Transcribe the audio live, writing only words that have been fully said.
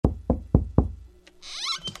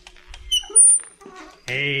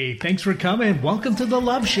Hey, thanks for coming. Welcome to the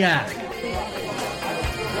Love Shack.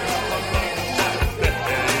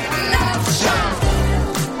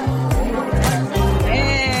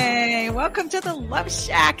 Hey, welcome to the Love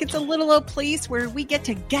Shack. It's a little old place where we get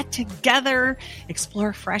together,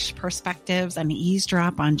 explore fresh perspectives, and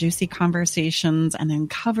eavesdrop on juicy conversations and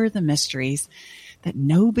uncover the mysteries that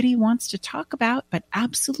nobody wants to talk about, but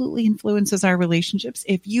absolutely influences our relationships.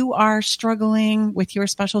 If you are struggling with your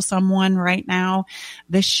special someone right now,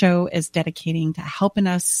 this show is dedicating to helping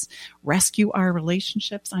us rescue our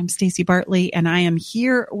relationships. I'm Stacey Bartley, and I am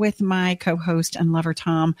here with my co-host and lover,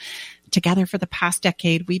 Tom. Together for the past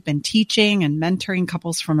decade, we've been teaching and mentoring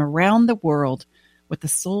couples from around the world with the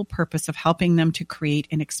sole purpose of helping them to create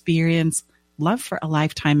and experience love for a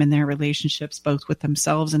lifetime in their relationships, both with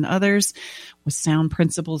themselves and others, with sound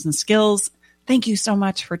principles and skills. Thank you so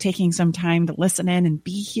much for taking some time to listen in and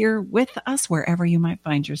be here with us wherever you might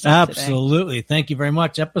find yourself Absolutely. Today. Thank you very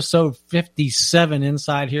much. Episode 57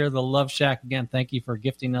 inside here, the Love Shack. Again, thank you for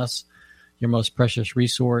gifting us your most precious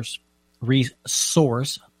resource.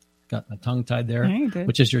 Got my tongue tied there,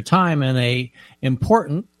 which is your time, and a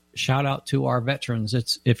important shout out to our veterans.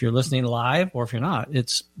 It's, if you're listening live or if you're not,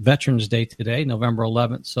 it's Veterans Day today, November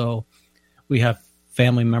 11th. So we have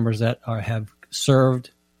family members that have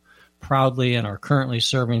served proudly and are currently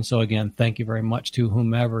serving. So again, thank you very much to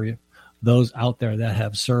whomever, those out there that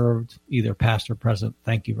have served, either past or present.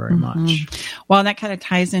 Thank you very much. Well, that kind of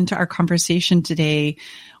ties into our conversation today.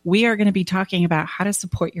 We are going to be talking about how to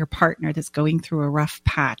support your partner that's going through a rough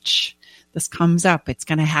patch. This comes up. It's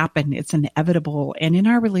going to happen. It's inevitable. And in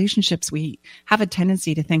our relationships, we have a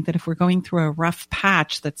tendency to think that if we're going through a rough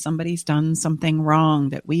patch, that somebody's done something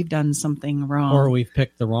wrong, that we've done something wrong. Or we've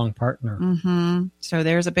picked the wrong partner. So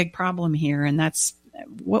there's a big problem here, and that's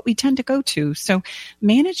what we tend to go to. So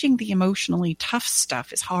managing the emotionally tough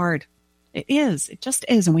stuff is hard. It is. It just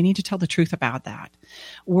is. And we need to tell the truth about that.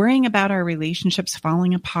 Worrying about our relationships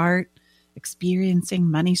falling apart, experiencing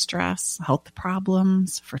money stress, health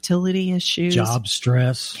problems, fertility issues, job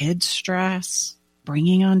stress, kid stress,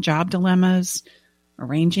 bringing on job dilemmas,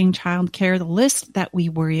 arranging childcare. The list that we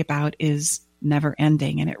worry about is never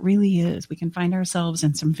ending. And it really is. We can find ourselves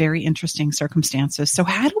in some very interesting circumstances. So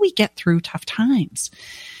how do we get through tough times?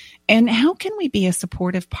 And how can we be a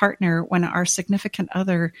supportive partner when our significant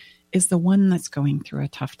other is the one that's going through a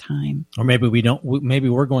tough time? Or maybe we don't, maybe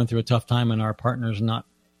we're going through a tough time and our partner's not,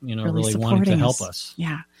 really wanting to help us.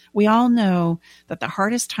 Yeah. We all know that the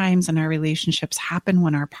hardest times in our relationships happen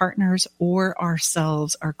when our partners or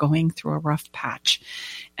ourselves are going through a rough patch.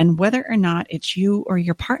 And whether or not it's you or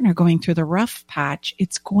your partner going through the rough patch,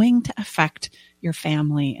 it's going to affect your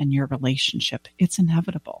family and your relationship. It's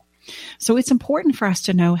inevitable. So it's important for us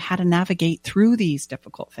to know how to navigate through these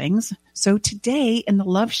difficult things. So today in the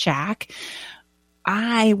Love Shack,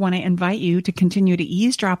 I want to invite you to continue to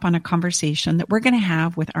eavesdrop on a conversation that we're going to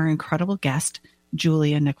have with our incredible guest,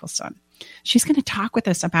 Julia Nicholson. She's going to talk with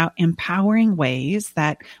us about empowering ways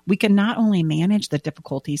that we can not only manage the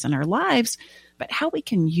difficulties in our lives, but how we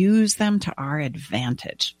can use them to our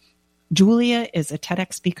advantage. Julia is a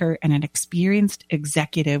TEDx speaker and an experienced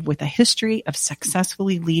executive with a history of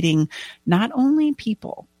successfully leading not only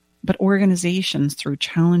people, but organizations through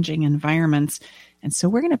challenging environments. And so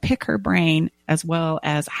we're going to pick her brain as well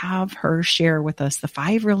as have her share with us the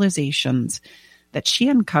 5 realizations that she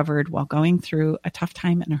uncovered while going through a tough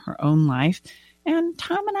time in her own life. And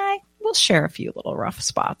Tom and I will share a few little rough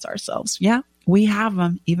spots ourselves. Yeah, we have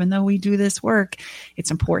them. Even though we do this work,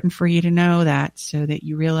 it's important for you to know that so that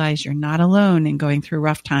you realize you're not alone in going through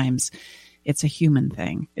rough times. It's a human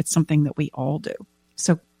thing. It's something that we all do.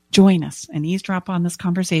 So join us and eavesdrop on this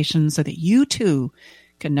conversation so that you too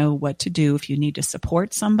can know what to do if you need to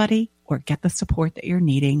support somebody or get the support that you're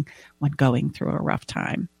needing when going through a rough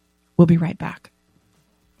time. We'll be right back.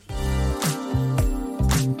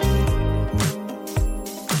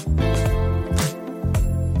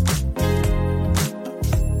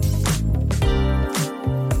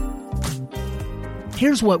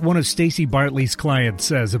 Here's what one of Stacey Bartley's clients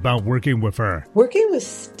says about working with her. Working with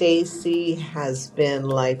Stacey has been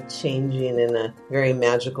life-changing in a very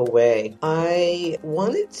magical way. I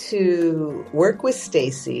wanted to work with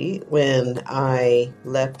Stacey when I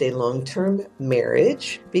left a long-term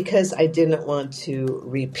marriage because I didn't want to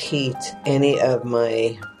repeat any of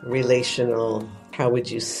my relational, how would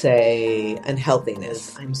you say,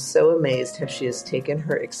 unhealthiness. I'm so amazed how she has taken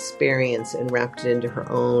her experience and wrapped it into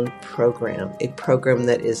her own program, a program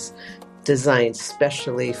that is designed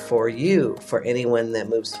specially for you, for anyone that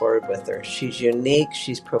moves forward with her. She's unique,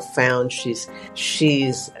 she's profound, she's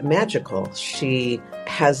magical. She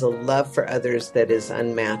has a love for others that is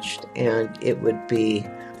unmatched, and it would be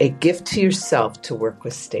a gift to yourself to work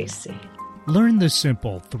with Stacy. Learn the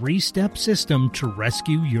simple 3-step system to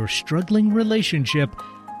rescue your struggling relationship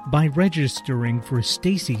by registering for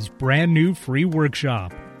Stacy's brand new free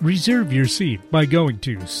workshop. Reserve your seat by going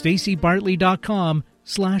to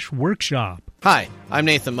stacybartley.com/workshop. Hi, I'm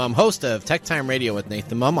Nathan Mumm, host of Tech Time Radio with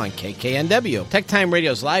Nathan Mumm on KKNW. Tech Time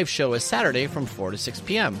Radio's live show is Saturday from 4 to 6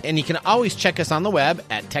 p.m., and you can always check us on the web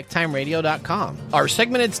at techtimeradio.com. Our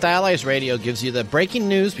segmented stylized radio gives you the breaking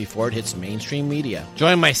news before it hits mainstream media.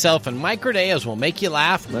 Join myself and Mike Corday as we'll make you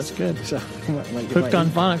laugh. That's good. So, Hooked on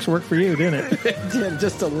Phonics worked for you, didn't it? It did,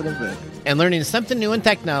 just a little bit. And learning something new in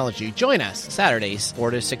technology. Join us Saturdays,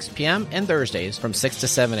 4 to 6 p.m., and Thursdays from 6 to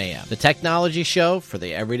 7 a.m. The Technology Show for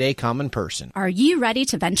the everyday common person. Are you ready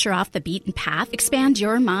to venture off the beaten path, expand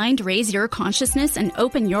your mind, raise your consciousness, and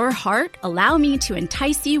open your heart? Allow me to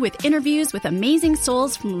entice you with interviews with amazing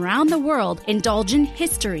souls from around the world. Indulge in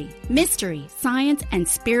history, mystery, science, and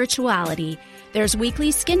spirituality. There's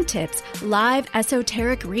weekly skin tips, live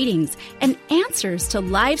esoteric readings, and answers to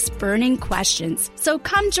life's burning questions. So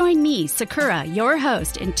come join me, Sakura, your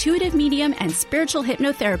host, intuitive medium and spiritual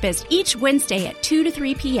hypnotherapist, each Wednesday at 2 to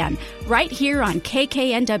 3 p.m. right here on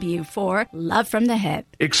KKNW for Love from the Hip.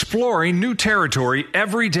 Exploring new territory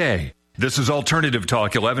every day. This is Alternative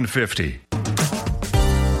Talk 1150.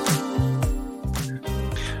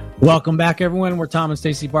 Welcome back, everyone. We're Tom and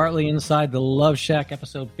Stacy Bartley inside the Love Shack,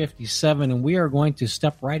 episode 57, and we are going to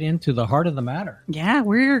step right into the heart of the matter. Yeah,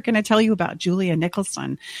 we're going to tell you about Julia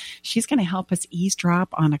Nicholson. She's going to help us eavesdrop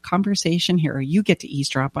on a conversation here, or you get to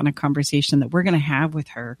eavesdrop on a conversation that we're going to have with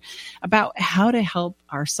her about how to help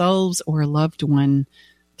ourselves or a loved one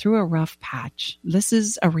through a rough patch. This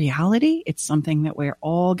is a reality. It's something that we're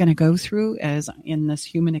all going to go through as in this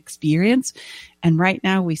human experience. And right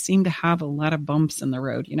now we seem to have a lot of bumps in the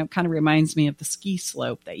road. You know, it kind of reminds me of the ski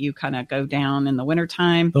slope that you kind of go down in the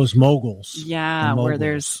wintertime. Those moguls. Yeah, where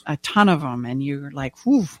there's a ton of them and you're like,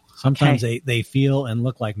 whew. Sometimes they feel and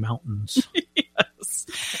look like mountains. Yes.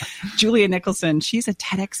 Julia Nicholson, she's a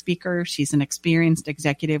TEDx speaker. She's an experienced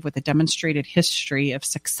executive with a demonstrated history of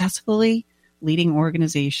successfully leading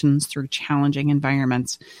organizations through challenging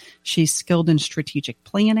environments. She's skilled in strategic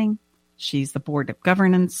planning. She's the board of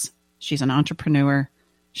governance. She's an entrepreneur.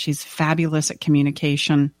 She's fabulous at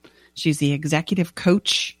communication. She's the executive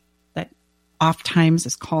coach that oftentimes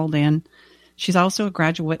is called in. She's also a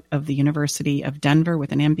graduate of the University of Denver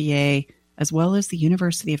with an MBA, as well as the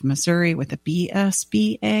University of Missouri with a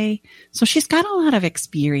BSBA. So she's got a lot of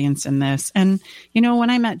experience in this. And, you know, when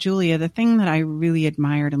I met Julia, the thing that I really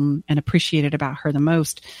admired and appreciated about her the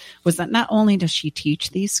most was that not only does she teach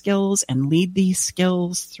these skills and lead these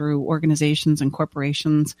skills through organizations and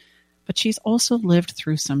corporations, but she's also lived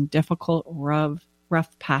through some difficult,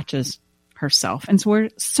 rough patches herself. And so we're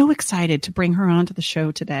so excited to bring her onto the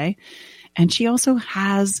show today. And she also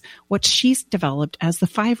has what she's developed as the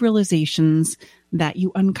 5 realizations that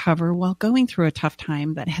you uncover while going through a tough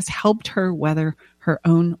time that has helped her weather her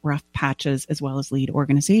own rough patches as well as lead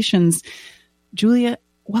organizations. Julia,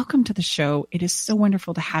 welcome to the show. It is so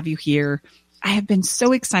wonderful to have you here. I have been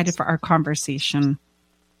so excited for our conversation.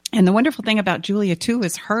 And the wonderful thing about Julia, too,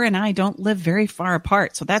 is her and I don't live very far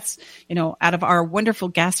apart. So that's, you know, out of our wonderful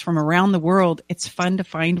guests from around the world, it's fun to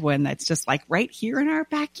find one that's just like right here in our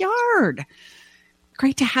backyard.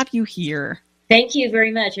 Great to have you here. Thank you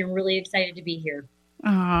very much. I'm really excited to be here.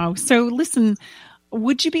 Oh, so listen,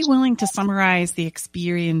 would you be willing to summarize the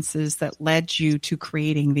experiences that led you to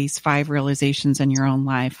creating these 5 realizations in your own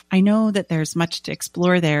life? I know that there's much to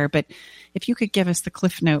explore there, but if you could give us the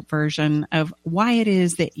Cliff Note version of why it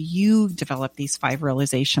is that you developed these 5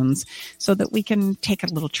 realizations so that we can take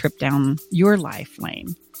a little trip down your life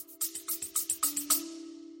lane.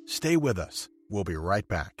 Stay with us. We'll be right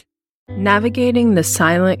back. Navigating the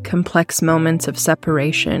silent, complex moments of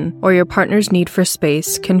separation or your partner's need for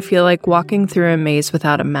space can feel like walking through a maze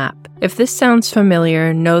without a map. If this sounds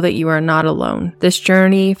familiar, know that you are not alone. This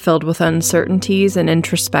journey, filled with uncertainties and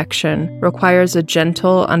introspection, requires a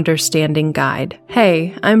gentle, understanding guide.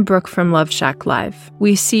 Hey, I'm Brooke from Love Shack Live.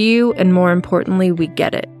 We see you, and more importantly, we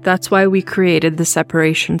get it. That's why we created the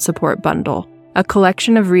Separation Support Bundle. A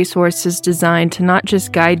collection of resources designed to not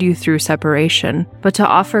just guide you through separation, but to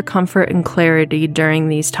offer comfort and clarity during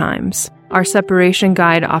these times. Our separation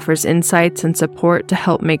guide offers insights and support to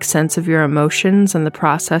help make sense of your emotions and the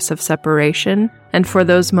process of separation. And for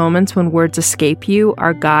those moments when words escape you,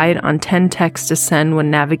 our guide on 10 texts to send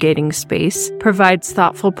when navigating space provides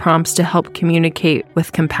thoughtful prompts to help communicate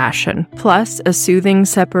with compassion, plus a soothing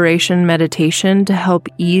separation meditation to help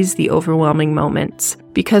ease the overwhelming moments.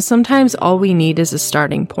 Because sometimes all we need is a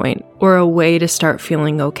starting point or a way to start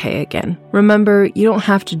feeling okay again. Remember, you don't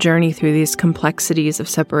have to journey through these complexities of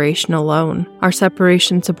separation alone. Our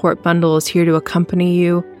separation support bundle is here to accompany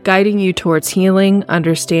you, guiding you towards healing,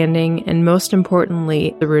 understanding, and most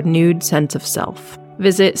importantly, the renewed sense of self.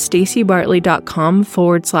 Visit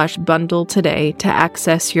stacybartley.com/bundle today to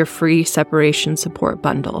access your free separation support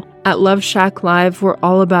bundle. At Love Shack Live, we're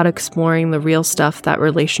all about exploring the real stuff that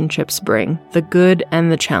relationships bring, the good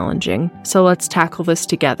and the challenging. So let's tackle this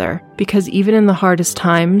together, because even in the hardest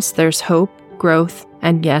times, there's hope, growth,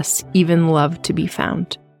 and yes, even love to be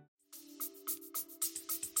found.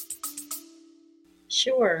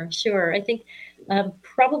 Sure. I think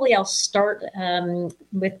probably I'll start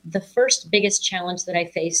with the first biggest challenge that I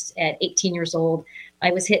faced at 18 years old. I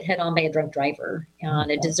was hit head on by a drunk driver on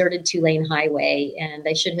a deserted 2-lane highway, and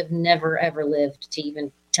I should have never, ever lived to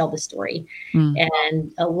even tell the story.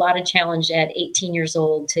 And a lot of challenge at 18 years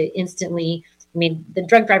old to instantly, the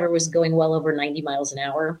drunk driver was going well over 90 miles an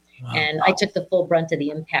hour. Wow. And I took the full brunt of the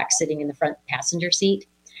impact sitting in the front passenger seat.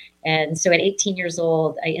 And so at 18 years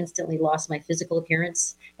old, I instantly lost my physical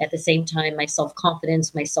appearance. At the same time, my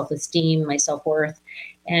self-confidence, my self-esteem, my self-worth.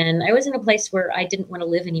 And I was in a place where I didn't want to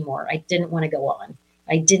live anymore. I didn't want to go on.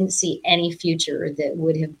 I didn't see any future that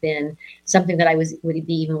would have been something that I would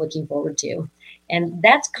be even looking forward to. And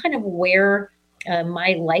that's kind of where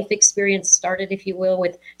my life experience started, if you will,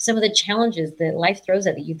 with some of the challenges that life throws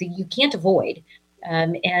at you that you can't avoid.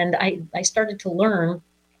 And I started to learn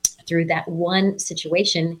through that one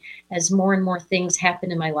situation as more and more things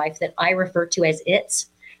happen in my life that I refer to as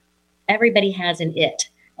its. Everybody has an it,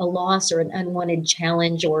 a loss or an unwanted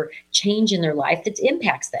challenge or change in their life that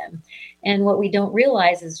impacts them. And what we don't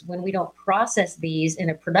realize is when we don't process these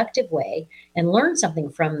in a productive way and learn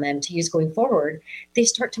something from them to use going forward, they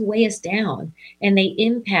start to weigh us down and they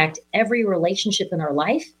impact every relationship in our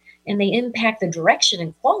life and they impact the direction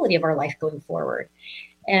and quality of our life going forward.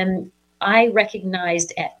 And I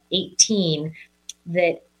recognized at 18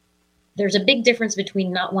 that there's a big difference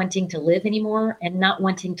between not wanting to live anymore and not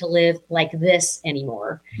wanting to live like this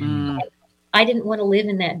anymore. I didn't want to live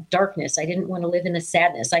in that darkness. I didn't want to live in the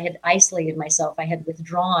sadness. I had isolated myself. I had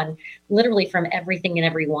withdrawn literally from everything and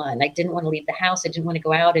everyone. I didn't want to leave the house. I didn't want to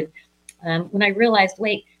go out. And when I realized,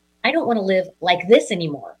 wait, I don't want to live like this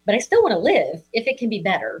anymore, but I still want to live if it can be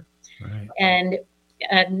better. Right. And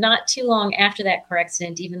not too long after that car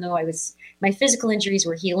accident, even though my physical injuries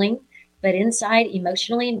were healing, but inside,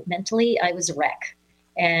 emotionally, mentally, I was a wreck.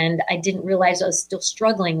 And I didn't realize I was still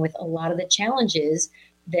struggling with a lot of the challenges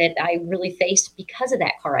that I really faced because of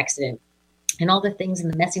that car accident and all the things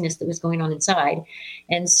and the messiness that was going on inside.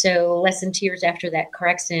 And so less than 2 years after that car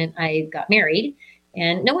accident, I got married.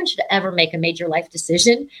 And no one should ever make a major life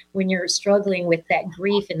decision when you're struggling with that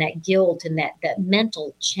grief and that guilt and that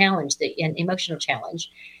mental challenge, and emotional challenge.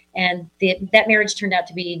 And that marriage turned out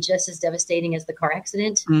to be just as devastating as the car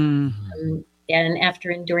accident. Mm-hmm. And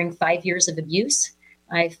after enduring 5 years of abuse,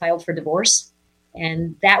 I filed for divorce.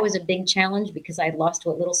 And that was a big challenge because I had lost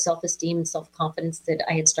what little self-esteem and self-confidence that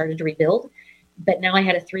I had started to rebuild. But now I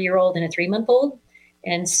had a 3-year-old and a 3-month-old.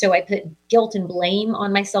 And so I put guilt and blame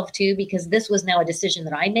on myself too, because this was now a decision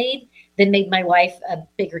that I made that made my life a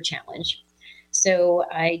bigger challenge. So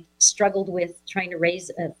I struggled with trying to raise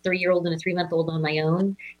a 3-year-old and a 3-month-old on my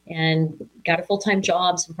own and got a full-time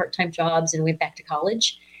job, some part-time jobs, and went back to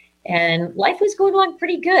college. And life was going along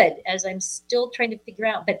pretty good as I'm still trying to figure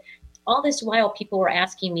out. But all this while, people were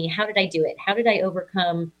asking me, how did I do it? How did I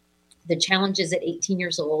overcome the challenges at 18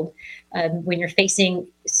 years old when you're facing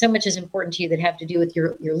so much is important to you that have to do with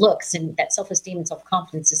your looks, and that self-esteem and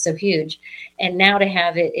self-confidence is so huge. And now to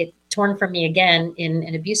have it torn from me again in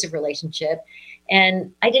an abusive relationship.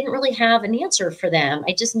 And I didn't really have an answer for them.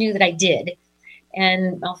 I just knew that I did.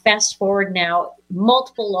 And I'll fast forward now,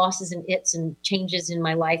 multiple losses and its and changes in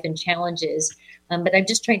my life and challenges. But I'm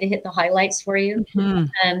just trying to hit the highlights for you.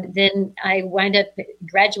 Mm-hmm. Then I wound up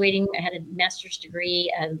graduating. I had a master's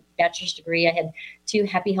degree, a bachelor's degree. I had 2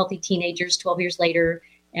 happy, healthy teenagers 12 years later,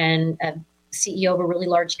 and a CEO of a really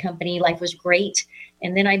large company. Life was great.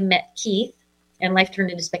 And then I met Keith, and life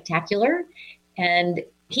turned into spectacular. And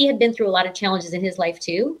he had been through a lot of challenges in his life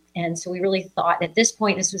too. And so we really thought at this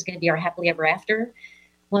point, this was going to be our happily ever after.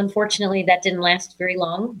 Well, unfortunately, that didn't last very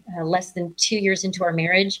long. Less than 2 years into our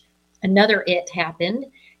marriage, another it happened.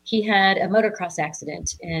 he had a motocross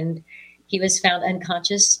accident, and he was found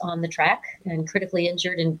unconscious on the track and critically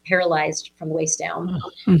injured and paralyzed from the waist down.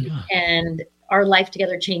 And our life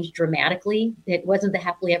together changed dramatically. It wasn't the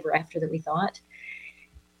happily ever after that we thought.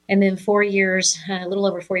 And then 4 years, a little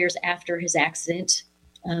over 4 years after his accident,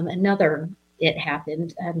 it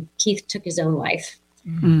happened. Keith took his own life.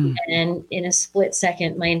 And in a split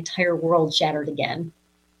second, my entire world shattered again.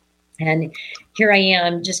 And here I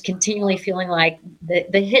am just continually feeling like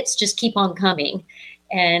the hits just keep on coming.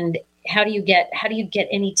 And how do you get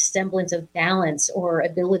any semblance of balance or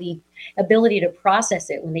ability to process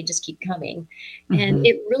it when they just keep coming? And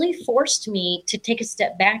it really forced me to take a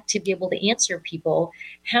step back to be able to answer people,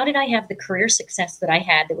 how did I have the career success that I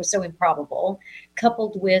had that was so improbable,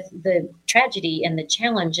 coupled with the tragedy and the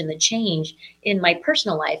challenge and the change in my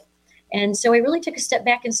personal life? And so I really took a step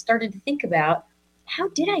back and started to think about, how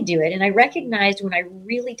did I do it? And I recognized when I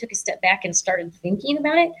really took a step back and started thinking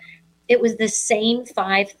about it, it was the same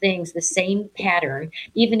 5 things, the same pattern,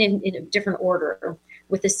 even in a different order,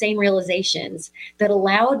 with the same realizations that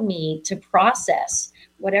allowed me to process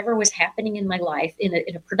whatever was happening in my life in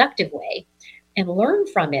a productive way and learn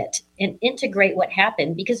from it and integrate what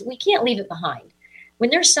happened, because we can't leave it behind. When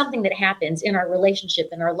there's something that happens in our relationship,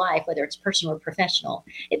 in our life, whether it's personal or professional,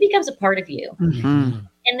 it becomes a part of you.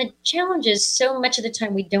 And the challenge is, so much of the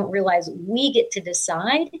time we don't realize we get to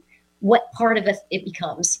decide what part of us it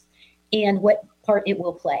becomes and what part it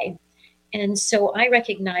will play. And so I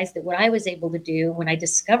recognized that what I was able to do when I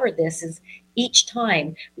discovered this is, each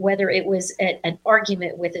time, whether it was an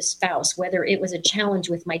argument with a spouse, whether it was a challenge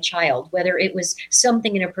with my child, whether it was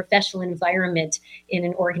something in a professional environment in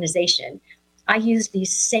an organization, I used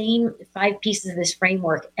these same 5 pieces of this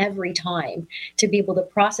framework every time to be able to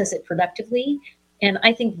process it productively. And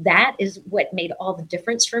I think that is what made all the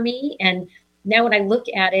difference for me. And now when I look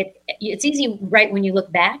at it, it's easy right when you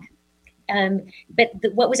look back. But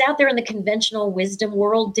what was out there in the conventional wisdom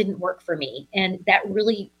world didn't work for me. And that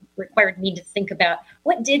really required me to think about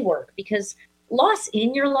what did work, because loss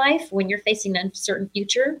in your life when you're facing an uncertain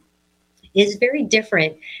future is very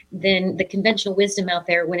different than the conventional wisdom out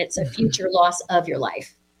there when it's a future loss of your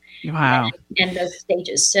life. Wow. And those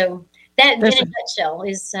stages. So that, in a nutshell,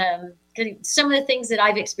 is some of the things that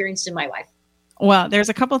I've experienced in my life. Well, there's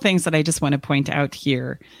a couple of things that I just want to point out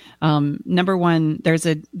here. Number one, there's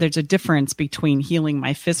a difference between healing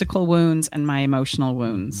my physical wounds and my emotional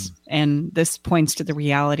wounds. And this points to the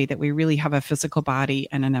reality that we really have a physical body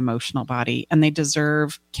and an emotional body, and they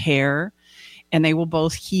deserve care, and they will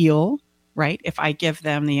both heal, right? If I give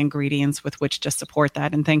them the ingredients with which to support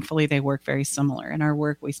that. And thankfully, they work very similar. In our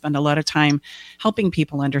work, we spend a lot of time helping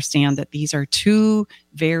people understand that these are 2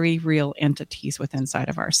 very real entities within inside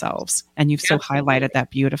of ourselves. And you've so highlighted that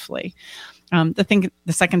beautifully. The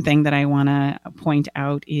second thing that I want to point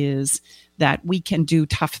out is that we can do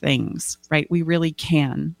tough things, right? We really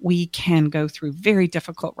can. We can go through very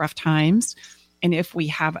difficult, rough times. And if we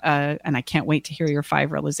have and I can't wait to hear your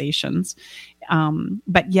 5 realizations,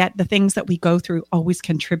 but yet the things that we go through always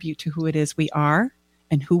contribute to who it is we are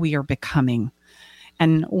and who we are becoming.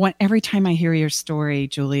 And every time I hear your story,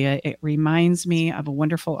 Julia, it reminds me of a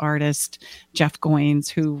wonderful artist, Jeff Goins,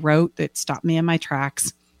 who wrote that stopped me in my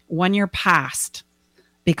tracks. When your past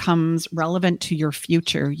becomes relevant to your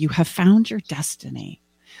future, you have found your destiny.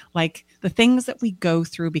 Like, the things that we go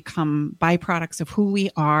through become byproducts of who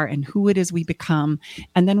we are and who it is we become.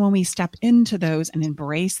 And then when we step into those and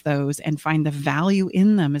embrace those and find the value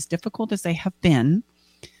in them, as difficult as they have been,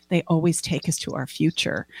 they always take us to our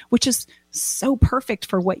future, which is so perfect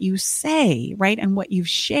for what you say, right? And what you've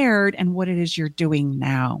shared and what it is you're doing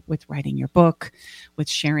now with writing your book, with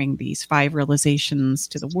sharing these 5 realizations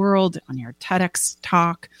to the world on your TEDx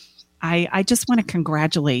talk. I just want to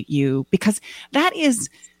congratulate you, because that is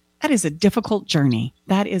a difficult journey.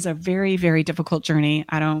 That is a very, very difficult journey.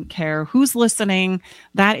 I don't care who's listening.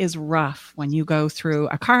 That is rough when you go through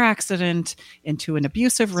a car accident, into an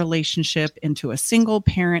abusive relationship, into a single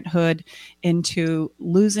parenthood, into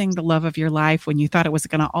losing the love of your life when you thought it was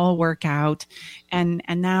going to all work out. And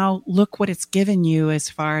now look what it's given you as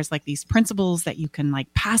far as like these principles that you can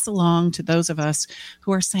like pass along to those of us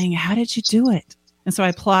who are saying, how did you do it? And so I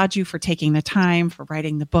applaud you for taking the time, for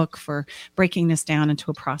writing the book, for breaking this down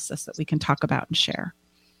into a process that we can talk about and share.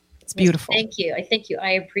 It's beautiful. Thank you.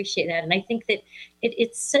 I appreciate that. And I think that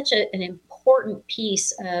it's such an important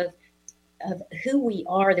piece of who we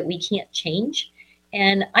are that we can't change.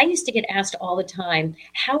 And I used to get asked all the time,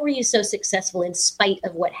 how were you so successful in spite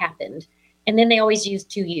of what happened? And then they always use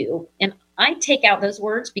to you. And I take out those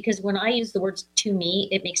words, because when I use the words to me,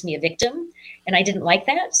 it makes me a victim. And I didn't like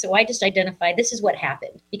that. So I just identified this is what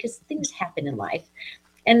happened, because things happen in life.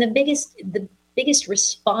 And the biggest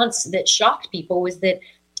response that shocked people was that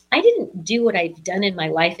I didn't do what I've done in my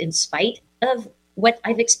life in spite of what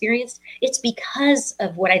I've experienced. It's because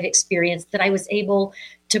of what I've experienced that I was able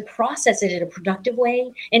to process it in a productive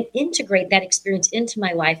way and integrate that experience into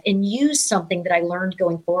my life and use something that I learned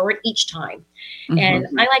going forward each time. Mm-hmm.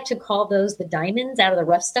 And I like to call those the diamonds out of the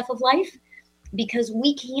rough stuff of life, because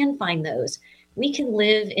we can find those. We can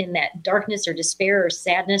live in that darkness or despair or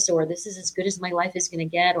sadness, or this is as good as my life is going to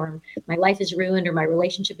get, or my life is ruined, or my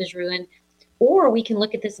relationship is ruined. Or we can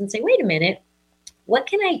look at this and say, wait a minute, what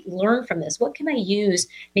can I learn from this? What can I use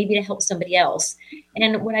maybe to help somebody else?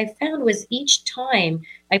 And what I found was each time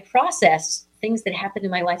I processed things that happened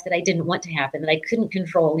in my life that I didn't want to happen, that I couldn't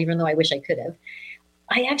control, even though I wish I could have,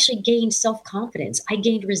 I actually gained self-confidence. I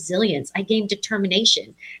gained resilience. I gained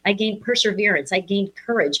determination. I gained perseverance. I gained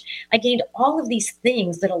courage. I gained all of these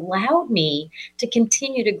things that allowed me to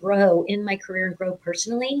continue to grow in my career and grow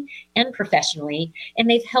personally and professionally. And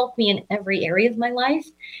they've helped me in every area of my life.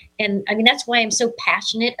 And I mean, that's why I'm so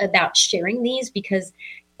passionate about sharing these, because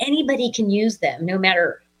anybody can use them, no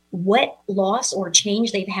matter what loss or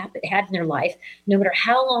change they've had in their life, no matter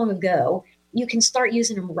how long ago. You can start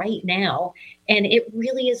using them right now. And it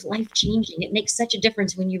really is life-changing. It makes such a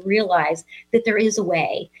difference when you realize that there is a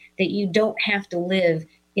way, that you don't have to live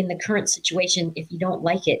in the current situation if you don't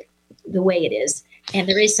like it the way it is. And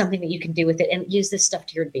there is something that you can do with it and use this stuff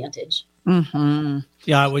to your advantage. Mm-hmm.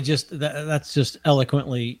 Yeah, I would that's just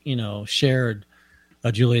eloquently, shared,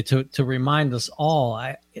 Julia, to remind us all.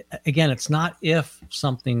 Again, it's not if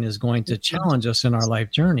something is going to challenge us in our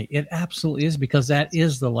life journey. It absolutely is, because that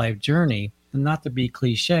is the life journey. And not to be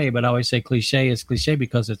cliche, but I always say cliche is cliche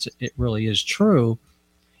because it really is true,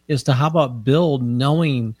 is to how about build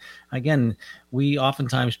knowing. Again, we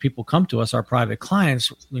oftentimes, people come to us, our private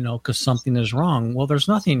clients, because something is wrong. Well, there's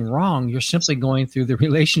nothing wrong. You're simply going through the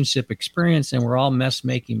relationship experience, and we're all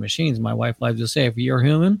mess-making machines. My wife likes to say, if you're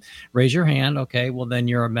human, raise your hand. Okay, well, then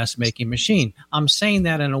you're a mess-making machine. I'm saying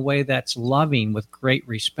that in a way that's loving, with great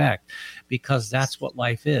respect, because that's what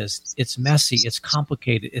life is. It's messy, it's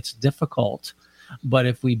complicated, it's difficult. But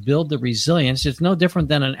if we build the resilience, it's no different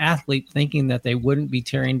than an athlete thinking that they wouldn't be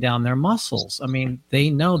tearing down their muscles. I mean, they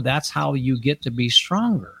know that's how you get to be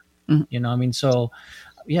stronger. Mm-hmm. So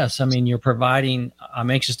yes, you're providing,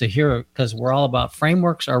 I'm anxious to hear it, because we're all about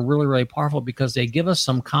frameworks are really, really powerful, because they give us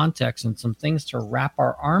some context and some things to wrap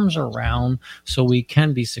our arms around so we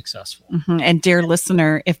can be successful. Mm-hmm. And dear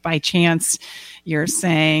listener, if by chance you're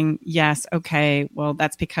saying, yes, okay, well,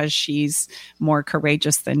 that's because she's more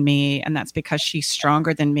courageous than me, and that's because she's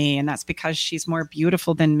stronger than me, and that's because she's more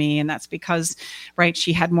beautiful than me, and that's because, right,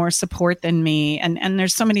 she had more support than me. And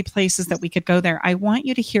there's so many places that we could go there. I want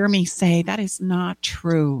you to hear me say that is not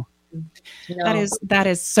true. No. That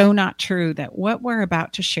is so not true, that what we're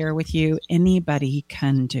about to share with you, anybody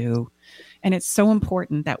can do. And it's so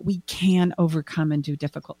important that we can overcome and do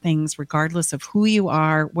difficult things, regardless of who you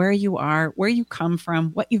are, where you come from,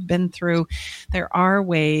 what you've been through. There are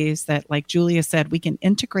ways that, like Julia said, we can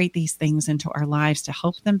integrate these things into our lives to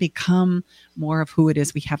help them become more of who it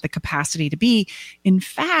is we have the capacity to be. In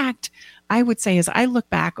fact, I would say, as I look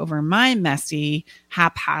back over my messy,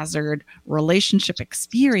 haphazard relationship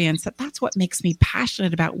experience, that's what makes me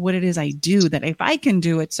passionate about what it is I do, that if I can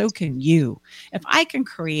do it, so can you. If I can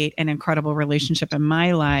create an incredible relationship in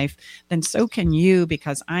my life, then so can you,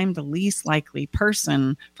 because I'm the least likely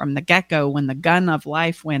person from the get-go when the gun of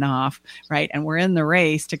life went off, right? And we're in the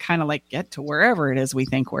race to kind of like get to wherever it is we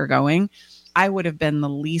think we're going. I would have been the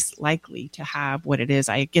least likely to have what it is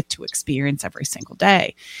I get to experience every single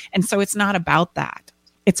day. And so it's not about that.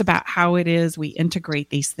 It's about how it is we integrate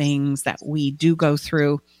these things that we do go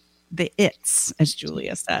through, the its, as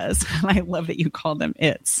Julia says. I love that you call them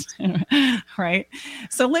its, right?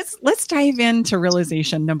 So let's dive into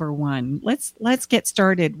realization number one. Let's get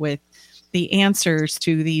started with the answers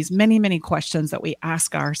to these many, many questions that we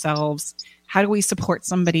ask ourselves. How do we support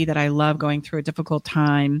somebody that I love going through a difficult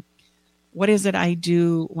time? What is it I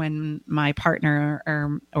do when my partner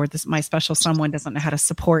or my special someone doesn't know how to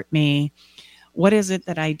support me? What is it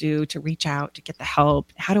that I do to reach out, to get the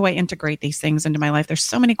help? How do I integrate these things into my life? There's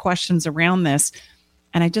so many questions around this.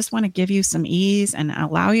 And I just want to give you some ease and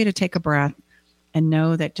allow you to take a breath and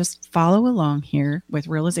know that just follow along here with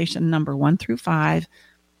realization number 1 through 5.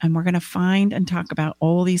 And we're going to find and talk about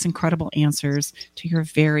all these incredible answers to your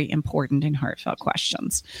very important and heartfelt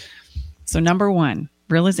questions. So number 1.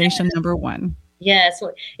 Realization number 1. Yeah,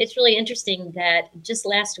 so it's really interesting that just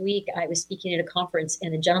last week I was speaking at a conference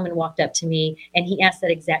and a gentleman walked up to me and he asked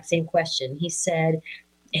that exact same question. He said,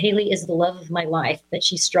 Haley is the love of my life, but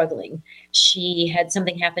she's struggling. She had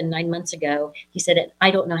something happen 9 months ago. He said, I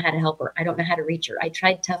don't know how to help her. I don't know how to reach her. I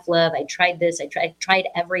tried tough love. I tried this. I tried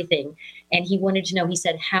everything. And he wanted to know, he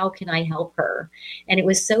said, how can I help her? And it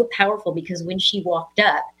was so powerful because when she walked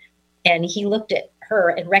up and he looked at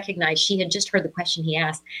her and recognized she had just heard the question he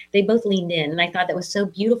asked, they both leaned in. And I thought that was so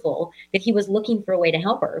beautiful that he was looking for a way to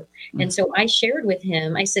help her. Mm-hmm. And so I shared with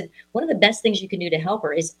him, I said, one of the best things you can do to help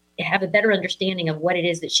her is have a better understanding of what it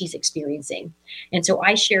is that she's experiencing. And so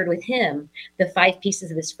I shared with him the 5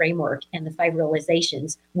 pieces of this framework and the 5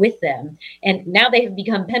 realizations with them. And now they have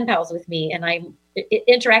become pen pals with me, and I'm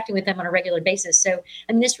interacting with them on a regular basis. So,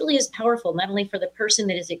 I mean, this really is powerful, not only for the person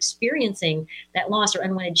that is experiencing that loss or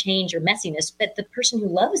unwanted change or messiness, but the person who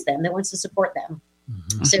loves them, that wants to support them.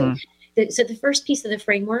 Mm-hmm. So the first piece of the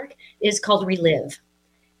framework is called Relive.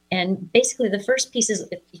 And basically the first piece is,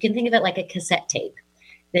 you can think of it like a cassette tape.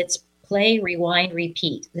 That's play, rewind,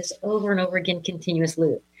 repeat, this over and over again, continuous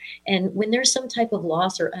loop. And when there's some type of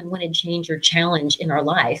loss or unwanted change or challenge in our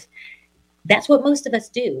life, that's what most of us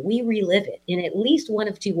do. We relive it in at least one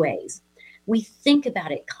of 2 ways. We think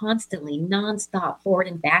about it constantly, nonstop, forward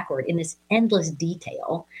and backward in this endless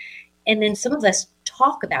detail. And then some of us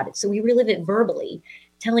talk about it. So we relive it verbally,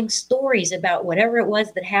 telling stories about whatever it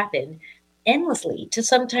was that happened endlessly to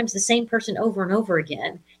sometimes the same person over and over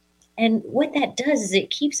again. And what that does is it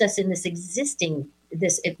keeps us in this exhausting,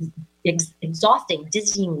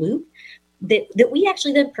 dizzying loop that we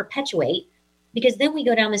actually then perpetuate, because then we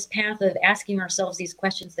go down this path of asking ourselves these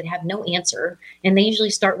questions that have no answer. And they usually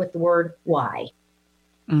start with the word why.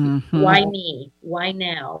 Mm-hmm. Why me? Why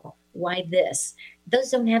now? Why this? Those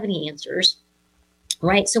don't have any answers,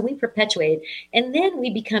 right? So we perpetuate. And then we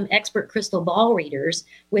become expert crystal ball readers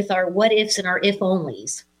with our what ifs and our if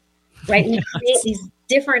onlys, right? We create these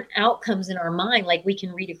different outcomes in our mind, like we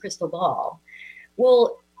can read a crystal ball.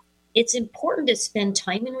 Well, it's important to spend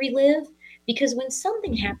time in Relive, because when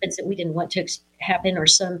something happens that we didn't want to happen, or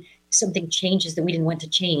something changes that we didn't want to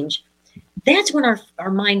change, that's when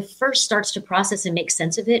our mind first starts to process and make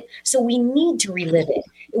sense of it. So we need to relive it.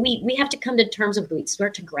 We have to come to terms with it. We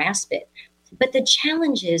start to grasp it. But the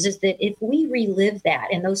challenge is that if we relive that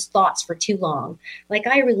and those thoughts for too long, like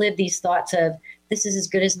I relive these thoughts of, this is as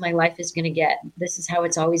good as my life is going to get, this is how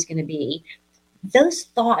it's always going to be, those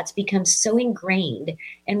thoughts become so ingrained,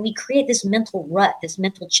 and we create this mental rut, this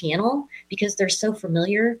mental channel, because they're so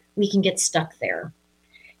familiar, we can get stuck there.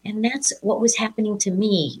 And that's what was happening to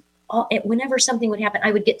me. Whenever something would happen,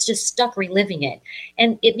 I would get just stuck reliving it.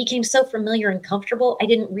 And it became so familiar and comfortable, I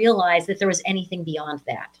didn't realize that there was anything beyond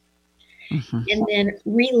that. Mm-hmm. And then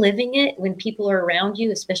reliving it when people are around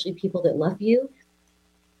you, especially people that love you,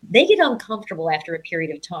 they get uncomfortable after a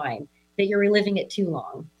period of time that you're reliving it too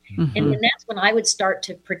long. Mm-hmm. And then that's when I would start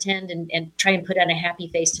to pretend and try and put on a happy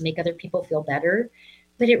face to make other people feel better.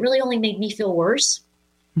 But it really only made me feel worse.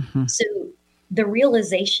 Mm-hmm. So the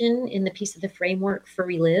realization in the piece of the framework for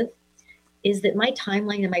Relive is that my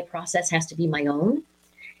timeline and my process has to be my own.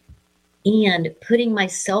 And putting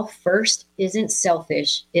myself first isn't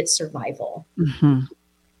selfish, it's survival. Mm-hmm.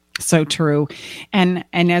 So true. And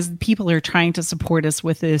as people are trying to support us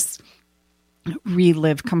with this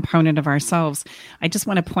relive component of ourselves, I just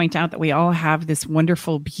want to point out that we all have this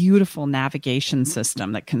wonderful, beautiful navigation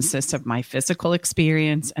system that consists of my physical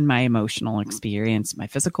experience and my emotional experience, my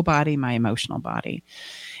physical body, my emotional body.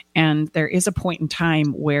 And there is a point in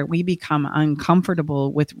time where we become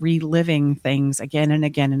uncomfortable with reliving things again and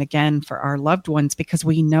again and again for our loved ones, because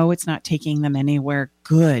we know it's not taking them anywhere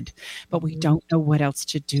good, but we don't know what else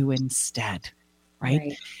to do instead.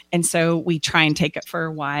 Right. And so we try and take it for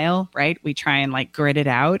a while, right? We try and like grit it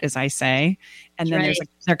out, as I say. And then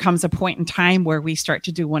there comes a point in time where we start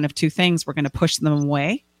to do one of 2 things. We're going to push them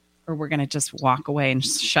away, or we're going to just walk away and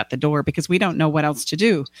shut the door, because we don't know what else to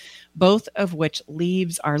do. Both of which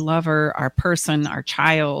leaves our lover, our person, our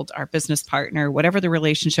child, our business partner, whatever the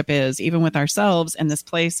relationship is, even with ourselves, in this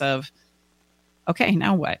place of, okay,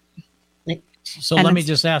 now what? So let me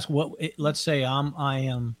just ask, let's say I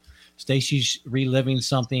am Stacy's reliving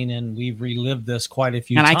something, and we've relived this quite a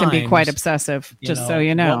few times. And I can be quite obsessive, so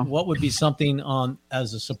you know. What would be something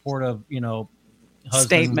as a supportive, husband,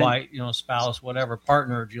 statement, wife, spouse, whatever,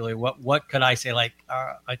 partner, Julie? What could I say? Like,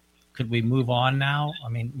 could we move on now? I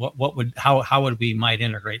mean, how would we might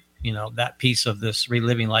integrate, that piece of this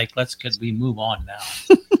reliving? Like, could we move on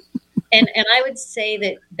now? And I would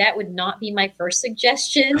say that would not be my first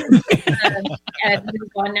suggestion. Move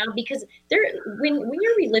on now, because when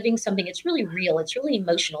you're reliving something, it's really real. It's really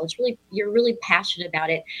emotional. You're really passionate about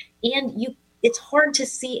it, and it's hard to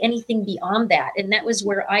see anything beyond that. And that was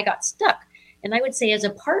where I got stuck, And I would say as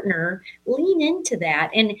a partner, lean into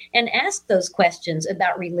that and ask those questions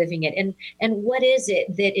about reliving it. And what is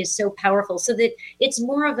it that is so powerful, so that it's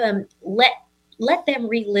more of a let them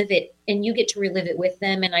relive it and you get to relive it with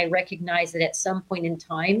them. And I recognize that at some point in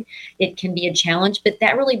time, it can be a challenge, but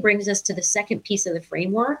that really brings us to the second piece of the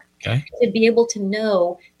framework, to be able to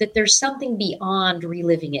know that there's something beyond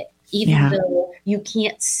reliving it, even though you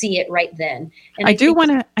can't see it right then. And I do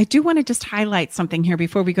want to just highlight something here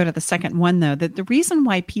before we go to the second one, though, that the reason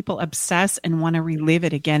why people obsess and want to relive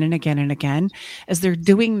it again and again and again is they're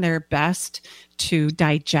doing their best to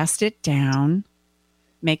digest it down,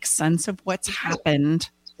 make sense of what's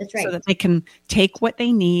happened. That's right. So that they can take what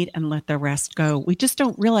they need and let the rest go. We just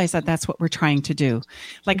don't realize that that's what we're trying to do.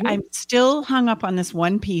 Like, I'm still hung up on this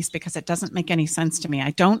one piece because it doesn't make any sense to me.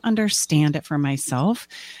 I don't understand it for myself.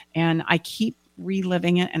 And I keep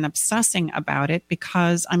reliving it and obsessing about it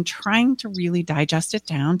because I'm trying to really digest it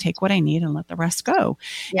down, take what I need and let the rest go.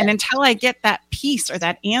 And until I get that piece or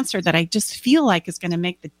that answer that I just feel like is going to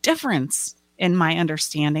make the difference in my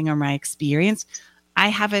understanding or my experience, I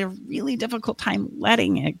have a really difficult time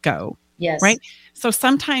letting it go. Yes. Right. So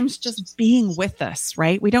sometimes just being with us,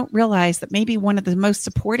 right? We don't realize that maybe one of the most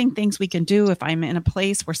supporting things we can do if I'm in a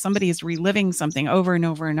place where somebody is reliving something over and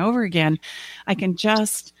over and over again, I can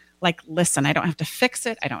just listen. I don't have to fix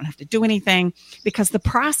it. I don't have to do anything, because the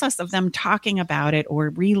process of them talking about it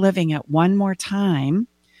or reliving it one more time,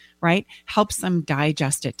 right, helps them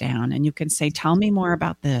digest it down. And you can say, tell me more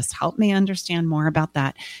about this. Help me understand more about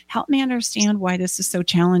that. Help me understand why this is so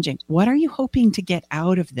challenging. What are you hoping to get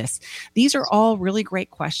out of this? These are all really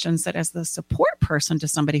great questions that, as the support person to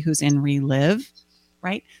somebody who's in relive,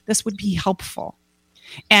 right, this would be helpful.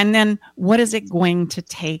 And then what is it going to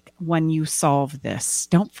take when you solve this?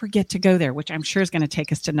 Don't forget to go there, which I'm sure is going to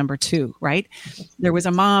take us to number 2, right? There was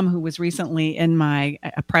a mom who was recently in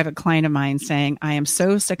a private client of mine saying, I am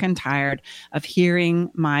so sick and tired of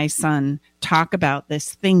hearing my son talk about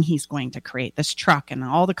this thing he's going to create, this truck and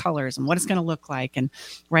all the colors and what it's going to look like. And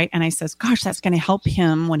right. And I says, gosh, that's going to help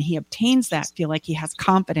him when he obtains that, feel like he has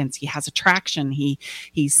confidence, he has attraction,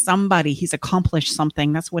 he's somebody, he's accomplished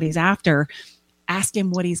something. That's what he's after. Ask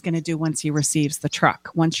him what he's going to do once he receives the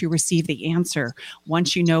truck, once you receive the answer,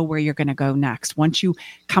 once you know where you're going to go next, once you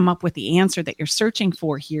come up with the answer that you're searching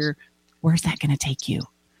for here, where's that going to take you?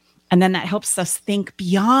 And then that helps us think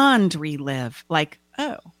beyond relive, like,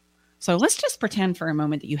 oh, so let's just pretend for a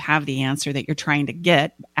moment that you have the answer that you're trying to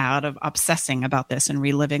get out of obsessing about this and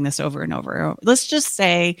reliving this over and over. Let's just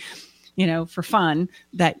say, for fun,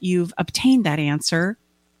 that you've obtained that answer.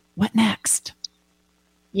 What next?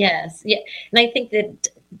 Yes. Yeah. And I think that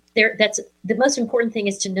that's the most important thing,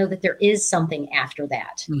 is to know that there is something after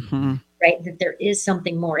that, right? That there is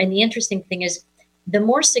something more. And the interesting thing is, the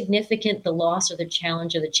more significant the loss or the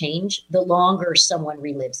challenge or the change, the longer someone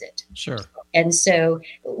relives it. Sure. And so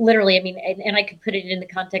literally, I mean, and I could put it in the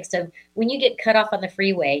context of when you get cut off on the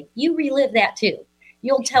freeway, you relive that too.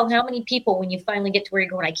 You'll tell how many people when you finally get to where you're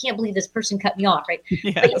going, I can't believe this person cut me off, right?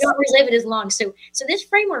 Yes. But you don't relive it as long. So this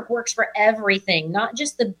framework works for everything, not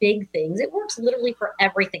just the big things. It works literally for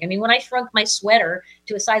everything. I mean, when I shrunk my sweater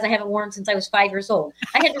to a size I haven't worn since I was 5 years old,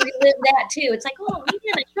 I had to relive that too. It's like, oh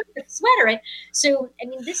man, I shrunk the sweater. Right? So, I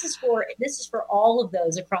mean, this is for all of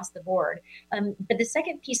those across the board. But the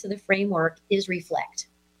second piece of the framework is reflect.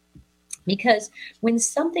 Because when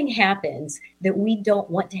something happens that we don't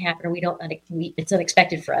want to happen, or it's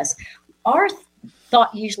unexpected for us, our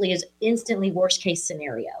thought usually is instantly worst case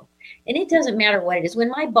scenario. And it doesn't matter what it is.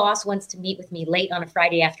 When my boss wants to meet with me late on a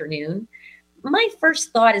Friday afternoon, my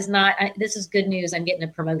first thought is not, this is good news, I'm getting a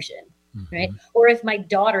promotion, right? Or if my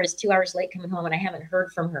daughter is 2 hours late coming home and I haven't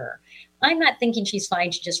heard from her, I'm not thinking she's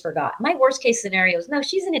fine, she just forgot. My worst case scenario is, no,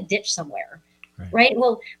 she's in a ditch somewhere. Right.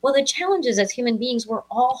 Well, the challenge is, as human beings, we're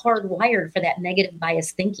all hardwired for that negative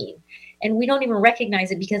bias thinking. And we don't even recognize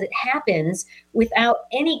it because it happens without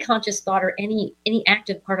any conscious thought or any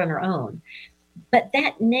active part on our own. But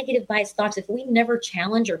that negative bias thoughts, if we never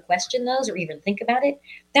challenge or question those or even think about it,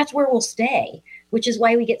 that's where we'll stay, which is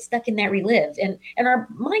why we get stuck in that relive. And our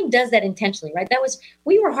mind does that intentionally, right?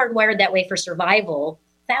 We were hardwired that way for survival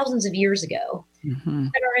thousands of years ago.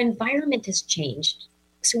 But our environment has changed.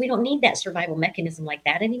 So we don't need that survival mechanism like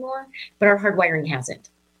that anymore, but our hardwiring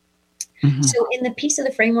hasn't. So in the piece of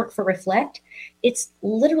the framework for reflect, it's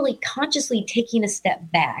literally consciously taking a step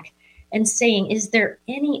back and saying, is there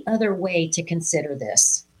any other way to consider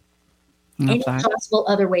this? Any possible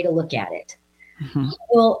other way to look at it?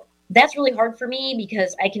 Well, that's really hard for me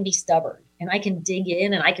because I can be stubborn and I can dig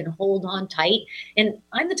in and I can hold on tight. And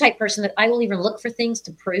I'm the type of person that I will even look for things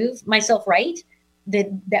to prove myself right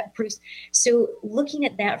that proves. So looking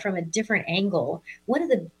at that from a different angle, one of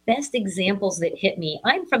the best examples that hit me,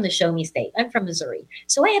 I'm from the show me state. I'm from Missouri.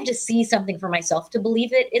 So I have to see something for myself to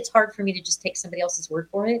believe it. It's hard for me to just take somebody else's word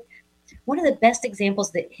for it. One of the best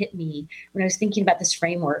examples that hit me when I was thinking about this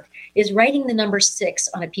framework is writing the number 6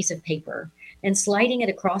 on a piece of paper and sliding it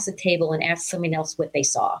across a table and ask someone else what they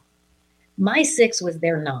saw. My 6 was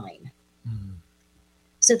their 9.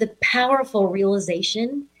 So the powerful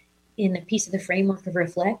realization in the piece of the framework of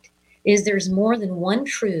Reflect is there's more than one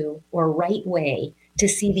true or right way to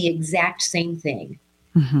see the exact same thing.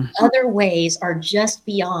 Mm-hmm. Other ways are just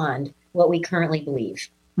beyond what we currently believe.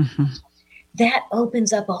 Mm-hmm. That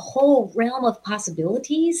opens up a whole realm of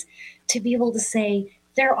possibilities to be able to say,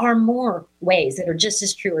 there are more ways that are just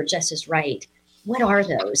as true or just as right. What are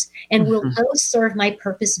those? And will those serve my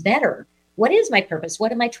purpose better? What is my purpose?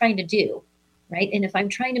 What am I trying to do? Right? And if I'm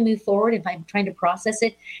trying to move forward, if I'm trying to process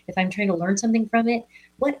it, if I'm trying to learn something from it,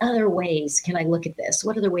 what other ways can I look at this?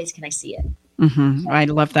 What other ways can I see it? Mm-hmm. I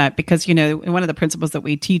love that because, you know, one of the principles that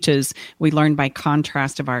we teach is we learn by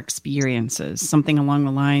contrast of our experiences, something along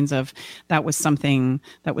the lines of that was something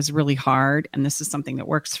that was really hard. And this is something that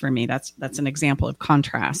works for me. That's an example of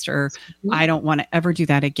contrast, or I don't want to ever do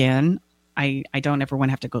that again. I don't ever want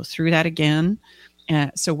to have to go through that again.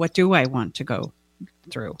 So what do I want to go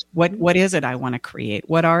through? What is it I want to create?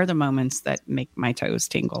 What are the moments that make my toes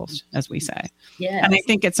tingle, as we say? Yes. And I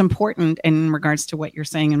think it's important in regards to what you're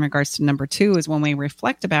saying in regards to number 2 is when we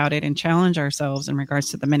reflect about it and challenge ourselves in regards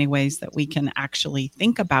to the many ways that we can actually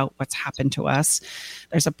think about what's happened to us.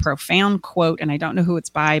 There's a profound quote, and I don't know who it's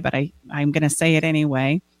by, but I'm going to say it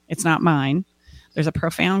anyway. It's not mine. There's a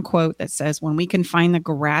profound quote that says, when we can find the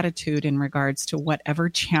gratitude in regards to whatever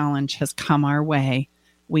challenge has come our way,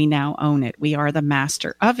 we now own it. We are the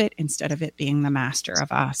master of it instead of it being the master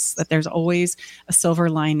of us. That there's always a silver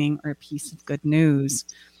lining or a piece of good news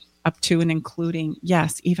up to and including,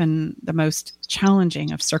 yes, even the most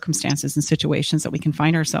challenging of circumstances and situations that we can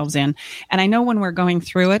find ourselves in. And I know when we're going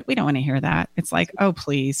through it, we don't want to hear that. It's like, oh,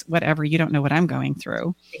 please, whatever, you don't know what I'm going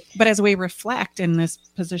through. But as we reflect in this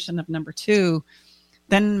position of number 2,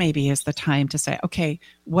 then maybe is the time to say, okay,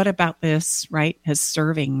 what about this, right, is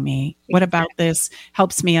serving me? What about this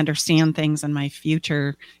helps me understand things in my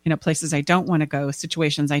future, places I don't want to go,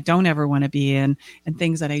 situations I don't ever want to be in, and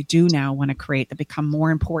things that I do now want to create that become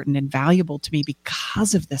more important and valuable to me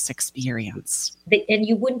because of this experience. And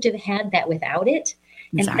you wouldn't have had that without it.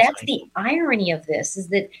 Exactly. And that's the irony of this, is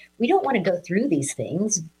that we don't want to go through these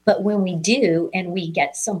things, but when we do and we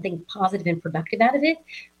get something positive and productive out of it,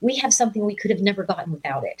 we have something we could have never gotten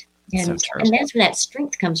without it. And that's where that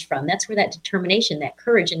strength comes from. That's where that determination, that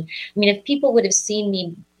courage. And I mean, if people would have seen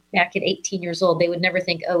me back at 18 years old, they would never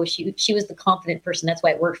think, oh, she was the confident person. That's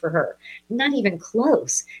why it worked for her. Not even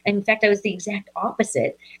close. And in fact, I was the exact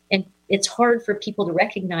opposite. And it's hard for people to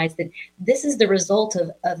recognize that this is the result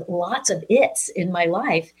of lots of it's in my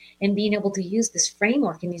life, and being able to use this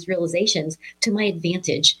framework and these realizations to my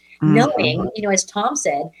advantage, knowing, as Tom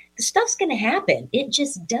said, the stuff's going to happen. It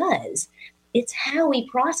just does. It's how we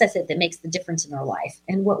process it that makes the difference in our life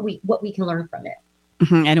and what we can learn from it.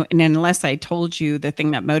 Mm-hmm. And unless I told you the thing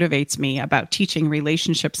that motivates me about teaching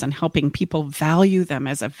relationships and helping people value them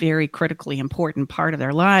as a very critically important part of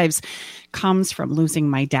their lives comes from losing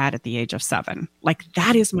my dad at the age of 7. Like,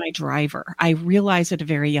 that is my driver. I realized at a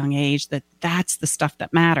very young age that that's the stuff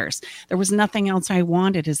that matters. There was nothing else I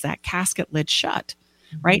wanted as that casket lid shut.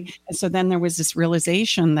 Right. And so then there was this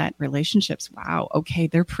realization that relationships, wow, okay,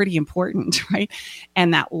 they're pretty important. Right.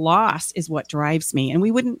 And that loss is what drives me. And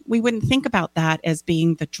we wouldn't think about that as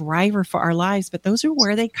being the driver for our lives, but those are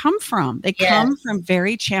where they come from. They come from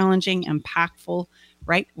very challenging, impactful,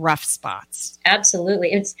 right, rough spots.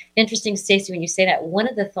 Absolutely. It's interesting, Stacey, when you say that. One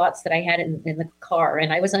of the thoughts that I had in the car,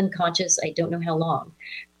 and I was unconscious, I don't know how long,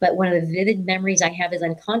 but one of the vivid memories I have as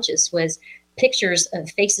unconscious was pictures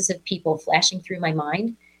of faces of people flashing through my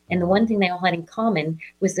mind. And the one thing they all had in common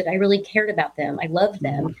was that I really cared about them. I loved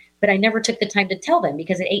them, but I never took the time to tell them,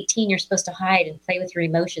 because at 18, you're supposed to hide and play with your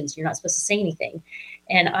emotions. You're not supposed to say anything.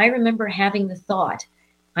 And I remember having the thought,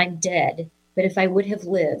 I'm dead, but if I would have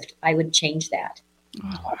lived, I would change that.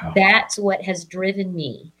 Oh, wow. That's what has driven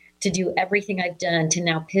me to do everything I've done to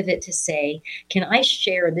now pivot to say, can I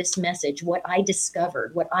share this message, what I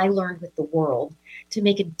discovered, what I learned with the world, to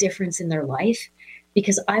make a difference in their life?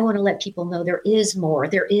 Because I want to let people know there is more,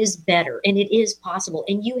 there is better, and it is possible,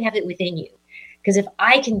 and you have it within you. Because if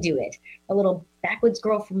I can do it, a little backwoods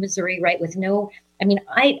girl from Missouri, right, with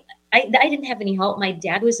I didn't have any help. My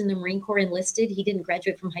dad was in the Marine Corps enlisted. He didn't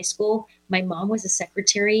graduate from high school. My mom was a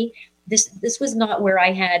secretary. This was not where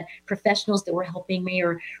I had professionals that were helping me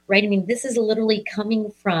or right. I mean, this is literally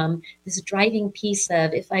coming from this driving piece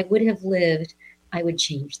of, if I would have lived, I would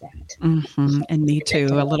change that. Mm-hmm. And me too,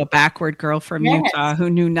 a little backward girl from Utah who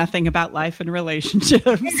knew nothing about life and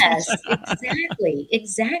relationships. Yes,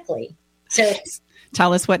 exactly. So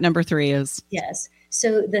tell us what number 3 is. Yes.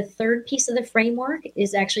 So the third piece of the framework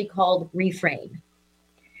is actually called reframe.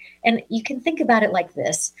 And you can think about it like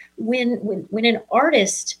this. When an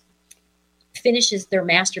artist finishes their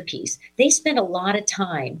masterpiece, they spend a lot of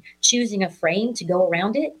time choosing a frame to go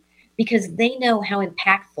around it because they know how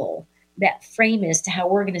impactful that frame is to how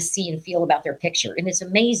we're going to see and feel about their picture. And it's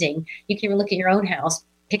amazing. You can even look at your own house,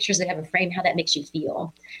 pictures that have a frame, how that makes you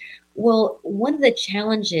feel. Well, one of the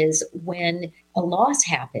challenges when a loss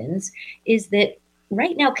happens is that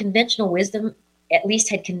right now, conventional wisdom at least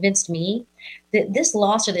had convinced me that this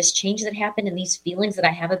loss or this change that happened and these feelings that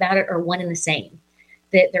I have about it are one and the same,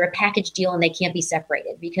 that they're a package deal and they can't be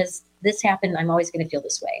separated. Because this happened, I'm always going to feel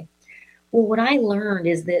this way. Well, what I learned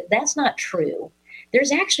is that that's not true.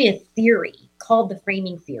 There's actually a theory called the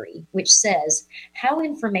framing theory, which says how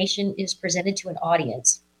information is presented to an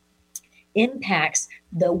audience impacts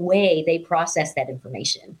the way they process that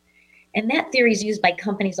information. And that theory is used by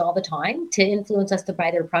companies all the time to influence us to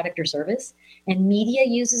buy their product or service. And media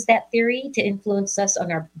uses that theory to influence us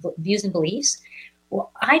on our views and beliefs.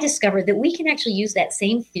 Well, I discovered that we can actually use that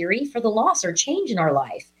same theory for the loss or change in our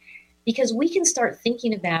life, because we can start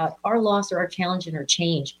thinking about our loss or our challenge and our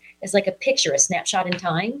change as like a picture, a snapshot in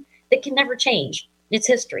time that can never change. It's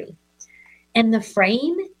history. And the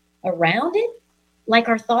frame around it, like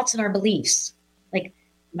our thoughts and our beliefs, like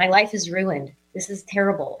my life is ruined. This is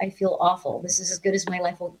terrible. I feel awful. This is as good as my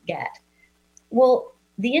life will get. Well,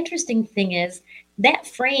 the interesting thing is that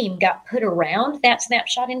frame got put around that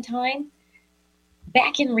snapshot in time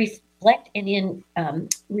back in reflect and in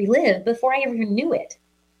relive before I ever knew it.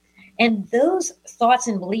 And those thoughts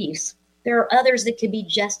and beliefs, there are others that could be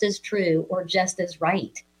just as true or just as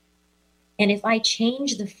right. And if I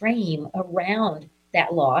change the frame around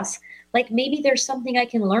that loss, like maybe there's something I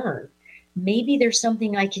can learn. Maybe there's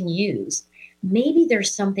something I can use. Maybe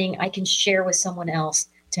there's something I can share with someone else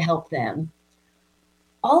to help them.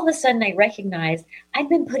 All of a sudden, I recognized I'd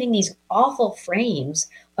been putting these awful frames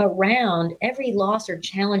around every loss or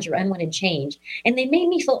challenge or unwanted change, and they made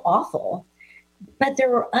me feel awful. But there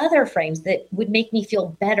were other frames that would make me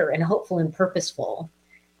feel better and hopeful and purposeful.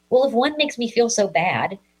 Well, if one makes me feel so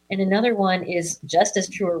bad and another one is just as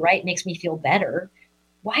true or right, makes me feel better,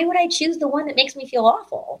 why would I choose the one that makes me feel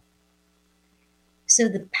awful? So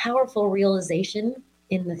the powerful realization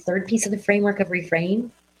in the third piece of the framework of reframe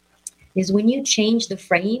is when you change the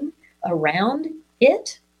frame around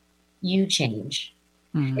it, you change.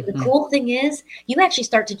 Mm-hmm. And the cool thing is you actually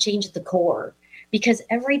start to change at the core, because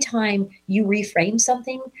every time you reframe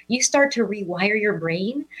something, you start to rewire your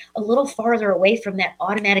brain a little farther away from that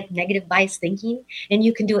automatic negative bias thinking, and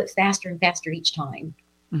you can do it faster and faster each time.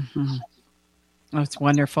 Mm-hmm. Oh, it's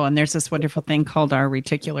wonderful. And there's this wonderful thing called our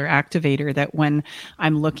reticular activator that when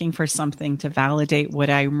I'm looking for something to validate what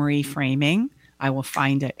I'm reframing, I will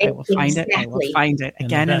find it. I will find it. I will find it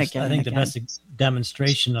again and again. I think the best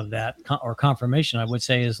demonstration of that or confirmation, I would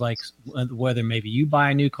say, is like whether maybe you buy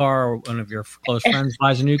a new car or one of your close friends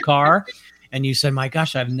buys a new car and you said, my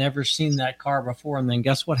gosh, I've never seen that car before. And then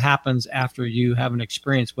guess what happens after you have an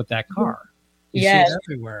experience with that car? You see it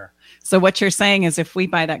everywhere. So what you're saying is if we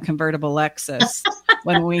buy that convertible Lexus,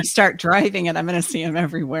 when we start driving it, I'm going to see them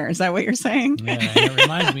everywhere. Is that what you're saying? Yeah, it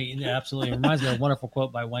reminds me, absolutely. It reminds me of a wonderful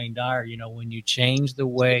quote by Wayne Dyer. You know, when you change the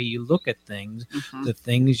way you look at things, the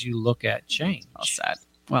things you look at change. Well said.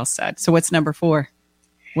 Well said. So what's number 4?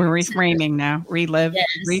 We're reframing now. Relive,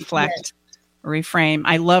 reflect, reframe.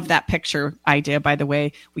 I love that picture idea, by the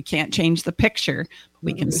way. We can't change the picture, but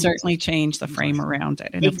we can certainly change the frame around it.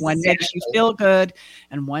 And if one makes you feel good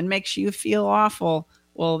and one makes you feel awful,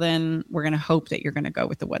 well, then we're going to hope that you're going to go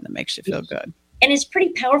with the one that makes you feel good. And it's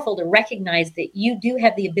pretty powerful to recognize that you do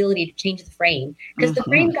have the ability to change the frame, because the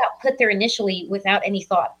frame got put there initially without any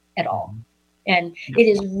thought at all. And it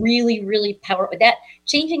is really, really powerful. That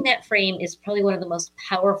changing that frame is probably one of the most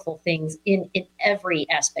powerful things in every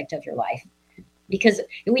aspect of your life. Because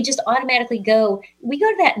we just automatically go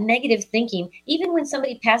to that negative thinking, even when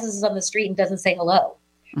somebody passes us on the street and doesn't say hello.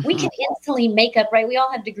 We can instantly make up, right? We all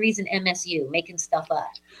have degrees in MSU, making stuff up.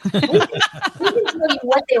 We can tell you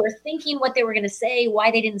what they were thinking, what they were going to say,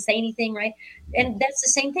 why they didn't say anything, right? And that's the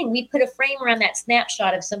same thing. We put a frame around that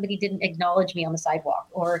snapshot if somebody didn't acknowledge me on the sidewalk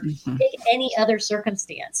or take any other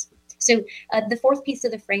circumstance. So the fourth piece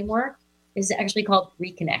of the framework is actually called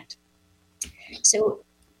reconnect. So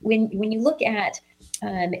when you look at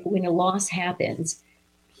when a loss happens,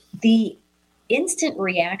 the instant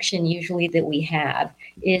reaction usually that we have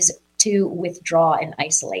is to withdraw and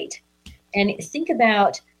isolate. And think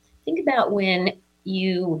about when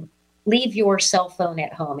you leave your cell phone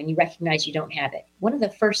at home and you recognize you don't have it. One of the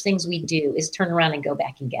first things we do is turn around and go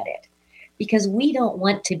back and get it, because we don't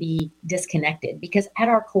want to be disconnected, because at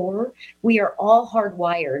our core, we are all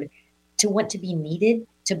hardwired to want to be needed,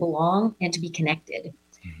 to belong, and to be connected.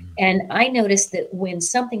 Mm-hmm. And I noticed that when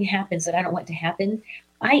something happens that I don't want to happen,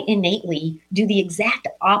 I innately do the exact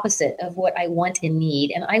opposite of what I want and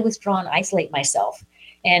need. And I withdraw and isolate myself.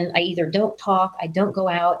 And I either don't talk, I don't go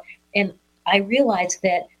out. And I realized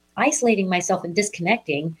that isolating myself and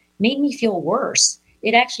disconnecting made me feel worse.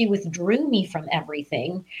 It actually withdrew me from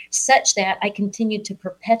everything, such that I continued to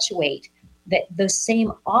perpetuate those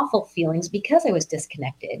same awful feelings because I was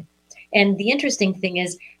disconnected. And the interesting thing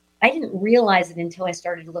is, I didn't realize it until I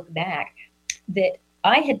started to look back that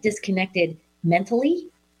I had disconnected mentally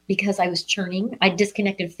because I was churning. I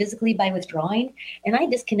disconnected physically by withdrawing, and I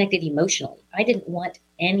disconnected emotionally. I didn't want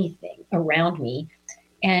anything around me.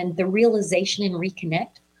 And the realization in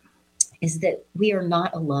Reconnect is that we are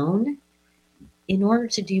not alone. In order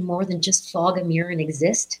to do more than just fog a mirror and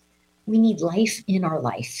exist, we need life in our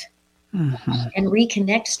life. Mm-hmm. And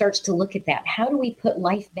Reconnect starts to look at that. How do we put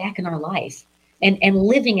life back in our life and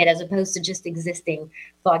living it as opposed to just existing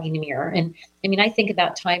fogging a mirror? And I mean, I think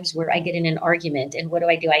about times where I get in an argument and what do?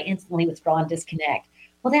 I instantly withdraw and disconnect.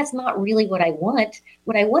 Well, that's not really what I want.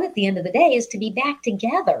 What I want at the end of the day is to be back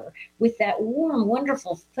together with that warm,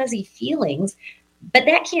 wonderful, fuzzy feelings. But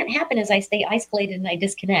that can't happen as I stay isolated and I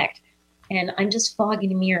disconnect. And I'm just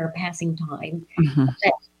fogging a mirror, passing time. Mm-hmm.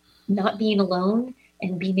 But not being alone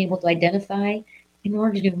and being able to identify, in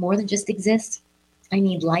order to do more than just exist, I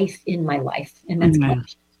need life in my life. And that's mm-hmm.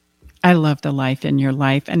 I love the life in your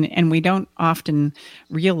life. And we don't often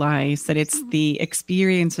realize that it's the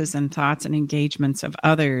experiences and thoughts and engagements of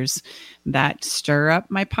others that stir up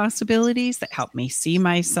my possibilities, that help me see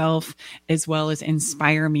myself, as well as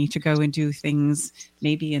inspire me to go and do things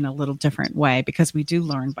maybe in a little different way, because we do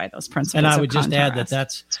learn by those principles. And I would just add that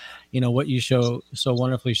that's, what you so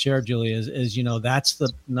wonderfully shared, Julie, is that's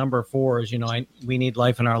the number 4 is, we need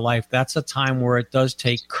life in our life. That's a time where it does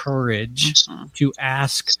take courage mm-hmm. to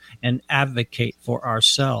ask and advocate for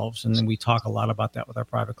ourselves. And then we talk a lot about that with our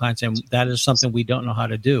private clients. And that is something we don't know how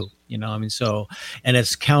to do. And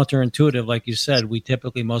it's counterintuitive. Like you said,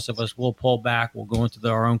 most of us will pull back, we'll go into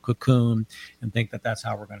our own cocoon and think that that's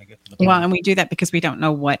how we're going to get to the point. Well, and we do that because we don't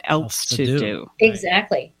know what else to do.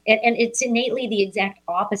 Exactly. And it's innately the exact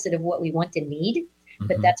opposite of what we want and need, but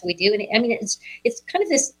mm-hmm. that's what we do. And I mean, it's kind of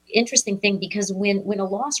this interesting thing, because when a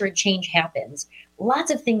loss or a change happens,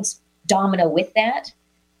 lots of things domino with that.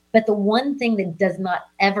 But the one thing that does not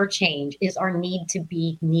ever change is our need to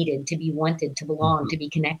be needed, to be wanted, to belong, mm-hmm. to be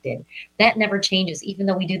connected. That never changes, even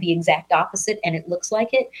though we do the exact opposite and it looks like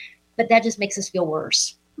it. But that just makes us feel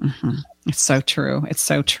worse. Mm-hmm. It's so true. It's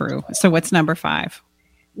so true. So what's number 5?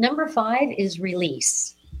 Number 5 is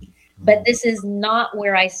release. But this is not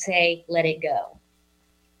where I say, let it go.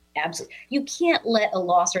 Absolutely. You can't let a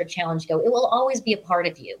loss or a challenge go. It will always be a part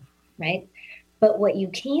of you, right? But what you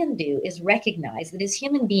can do is recognize that as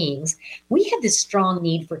human beings, we have this strong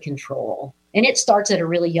need for control. And it starts at a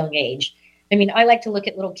really young age. I mean, I like to look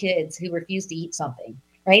at little kids who refuse to eat something,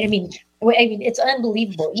 right? I mean, it's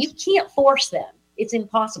unbelievable. You can't force them. It's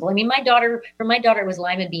impossible. I mean, for my daughter, it was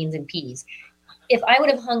lima beans and peas. If I would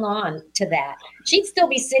have hung on to that, she'd still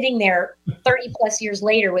be sitting there 30 plus years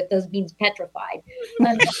later with those beans petrified.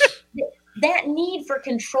 That need for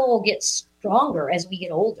control gets stronger as we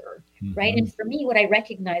get older, mm-hmm. right? And for me, what I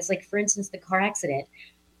recognize, like for instance, the car accident,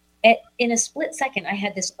 in a split second, I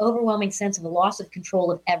had this overwhelming sense of a loss of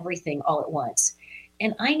control of everything all at once.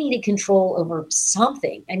 And I needed control over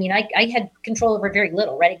something. I mean, I had control over very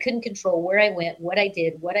little, right? I couldn't control where I went, what I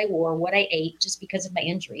did, what I wore, what I ate, just because of my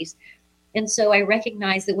injuries. And so I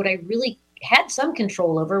recognized that what I really had some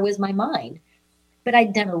control over was my mind. But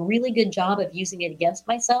I'd done a really good job of using it against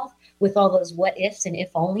myself with all those what ifs and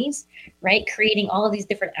if onlys, right? Creating all of these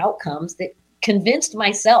different outcomes that convinced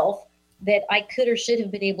myself that I could or should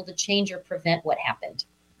have been able to change or prevent what happened.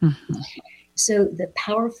 Mm-hmm. So the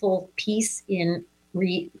powerful piece in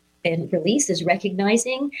release is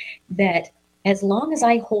recognizing that as long as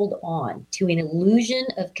I hold on to an illusion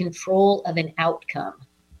of control of an outcome,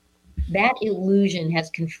 that illusion has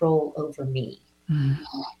control over me. Mm-hmm.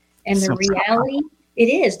 And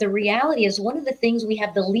the reality is one of the things we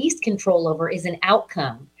have the least control over is an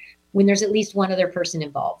outcome when there's at least one other person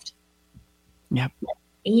involved. Yep.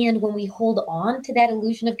 And when we hold on to that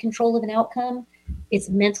illusion of control of an outcome, it's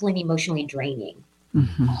mentally and emotionally draining.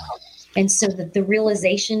 Mm-hmm. And so the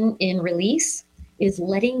realization in release is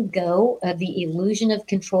letting go of the illusion of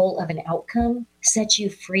control of an outcome sets you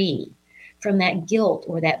free from that guilt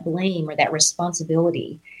or that blame or that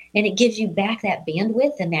responsibility. And it gives you back that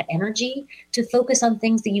bandwidth and that energy to focus on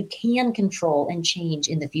things that you can control and change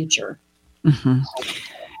in the future. Mm-hmm.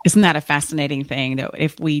 Isn't that a fascinating thing? That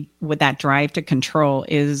if we, with that drive to control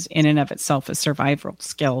is in and of itself a survival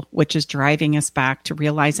skill, which is driving us back to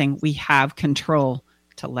realizing we have control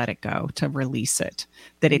to let it go, to release it,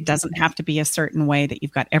 that it doesn't have to be a certain way, that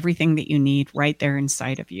you've got everything that you need right there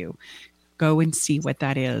inside of you. Go and see what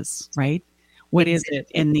that is, right? What is it?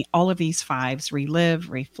 In all of these fives: relive,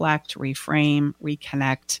 reflect, reframe,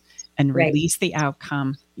 reconnect, and release the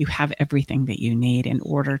outcome. You have everything that you need in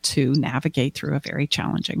order to navigate through a very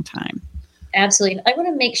challenging time. Absolutely. And I want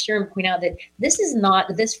to make sure and point out that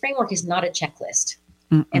this framework is not a checklist.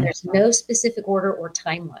 Mm-mm. And there's no specific order or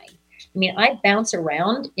timeline. I mean, I bounce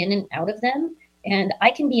around in and out of them, and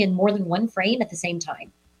I can be in more than one frame at the same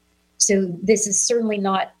time. So this is certainly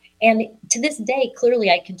not. And to this day,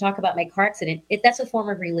 clearly, I can talk about my car accident. That's a form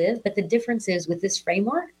of relive. But the difference is with this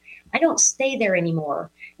framework, I don't stay there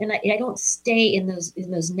anymore. And I don't stay in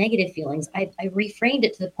those negative feelings. I reframed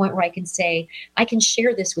it to the point where I can say, I can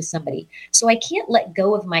share this with somebody. So I can't let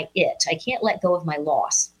go of my it. I can't let go of my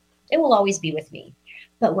loss. It will always be with me.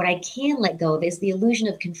 But what I can let go of is the illusion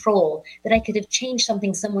of control, that I could have changed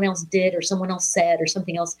something someone else did or someone else said or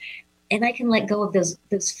something else. And I can let go of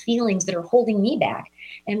those feelings that are holding me back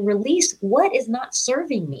and release what is not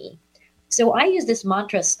serving me. So I use this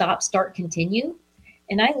mantra, stop, start, continue.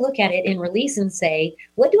 And I look at it in release and say,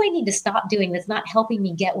 what do I need to stop doing that's not helping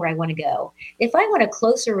me get where I want to go? If I want a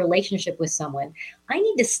closer relationship with someone, I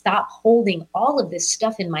need to stop holding all of this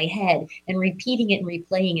stuff in my head and repeating it and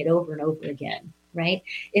replaying it over and over again, right?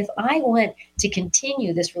 If I want to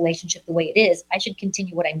continue this relationship the way it is, I should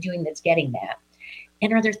continue what I'm doing that's getting that.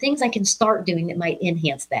 And are there things I can start doing that might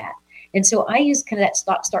enhance that? And so I use kind of that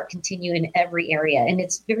stop, start, continue in every area. And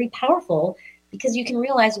it's very powerful because you can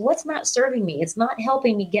realize what's not serving me. It's not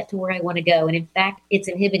helping me get to where I want to go. And in fact, it's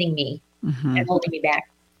inhibiting me and holding me back.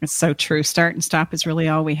 It's so true. Start and stop is really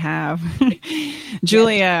all we have.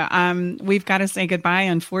 Julia, we've got to say goodbye,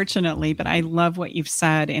 unfortunately, but I love what you've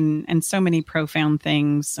said and so many profound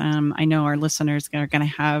things. I know our listeners are going to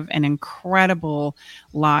have an incredible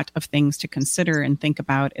lot of things to consider and think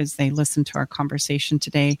about as they listen to our conversation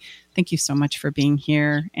today. Thank you so much for being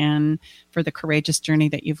here and for the courageous journey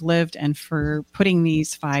that you've lived and for putting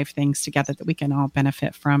these 5 things together that we can all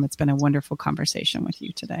benefit from. It's been a wonderful conversation with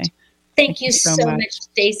you today. Thank you so much,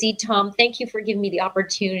 Stacey. Tom, thank you for giving me the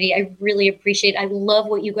opportunity. I really appreciate it. I love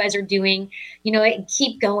what you guys are doing. You know,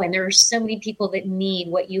 keep going. There are so many people that need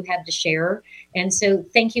what you have to share. And so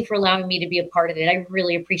thank you for allowing me to be a part of it. I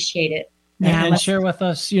really appreciate it. And share with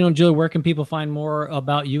us, Julia, where can people find more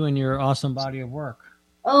about you and your awesome body of work?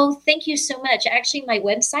 Oh, thank you so much. Actually, my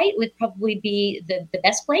website would probably be the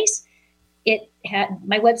best place.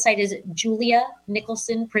 My website is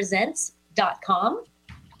julianicholsonpresents.com.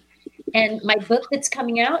 And my book that's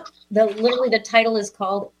coming out, the title is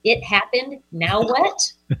called It Happened, Now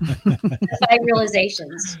What? 5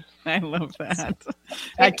 Realizations. I love that.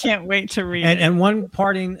 I can't wait to read it. And one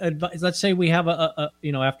parting advice, let's say we have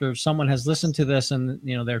after someone has listened to this and,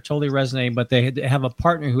 they're totally resonating, but they have a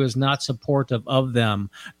partner who is not supportive of them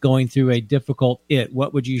going through a difficult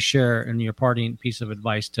what would you share in your parting piece of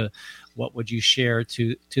advice what would you share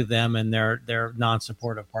to them and their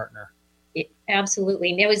non-supportive partner?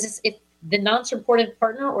 Absolutely. Now, is this the non-supportive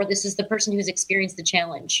partner, or this is the person who's experienced the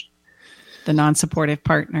challenge? The non-supportive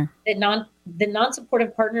partner. The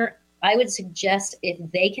non-supportive partner, I would suggest if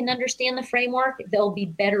they can understand the framework, they'll be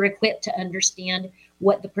better equipped to understand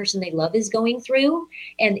what the person they love is going through.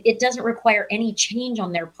 And it doesn't require any change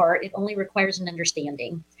on their part. It only requires an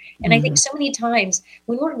understanding. And I think so many times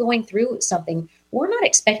when we're going through something, we're not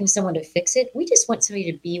expecting someone to fix it. We just want somebody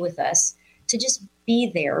to be with us, to just be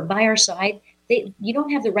there by our side. You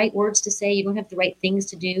don't have the right words to say. You don't have the right things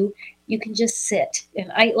to do. You can just sit. And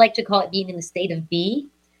I like to call it being in the state of be.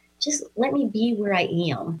 Just let me be where I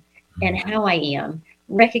am and how I am,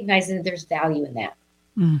 recognizing that there's value in that.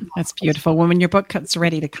 That's beautiful. When your book gets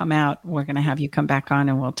ready to come out, we're going to have you come back on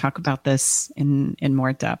and we'll talk about this in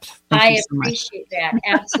more depth. I appreciate that.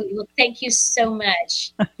 Absolutely. Well, thank you so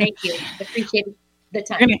much. Thank you. Appreciate the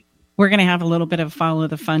time. We're going to have a little bit of follow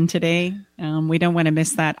the fun today. We don't want to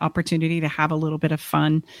miss that opportunity to have a little bit of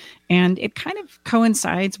fun. And it kind of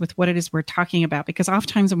coincides with what it is we're talking about, because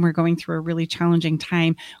oftentimes when we're going through a really challenging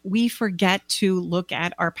time, we forget to look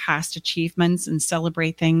at our past achievements and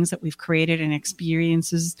celebrate things that we've created and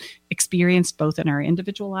experienced both in our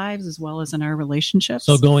individual lives as well as in our relationships.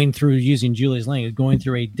 So going through, using Julie's language, going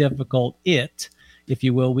through a difficult if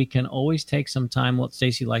you will, we can always take some time. What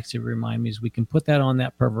Stacy likes to remind me is we can put that on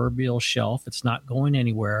that proverbial shelf. It's not going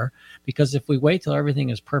anywhere, because if we wait till everything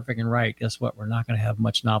is perfect and right, guess what? We're not going to have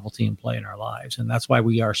much novelty and play in our lives. And that's why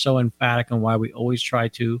we are so emphatic and why we always try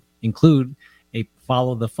to include a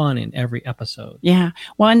follow the fun in every episode. Yeah.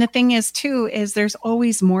 Well, and the thing is too, is there's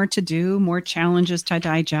always more to do, more challenges to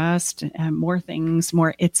digest, more things,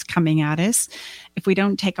 more it's coming at us. If we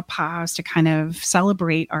don't take a pause to kind of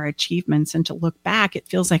celebrate our achievements and to look back, it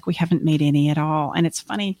feels like we haven't made any at all. And it's a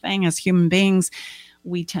funny thing, as human beings,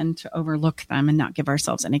 we tend to overlook them and not give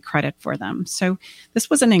ourselves any credit for them. So this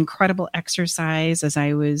was an incredible exercise as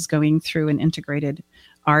I was going through an integrated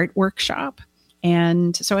art workshop.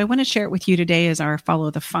 And so I want to share it with you today as our follow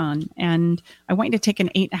the fun. And I want you to take an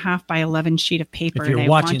 8.5 by 11 sheet of paper. If you're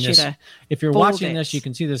watching this, you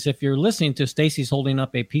can see this. If you're listening to, Stacy's holding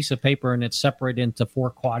up a piece of paper and it's separated into 4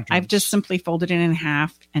 quadrants. I've just simply folded it in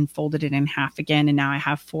half and folded it in half again. And now I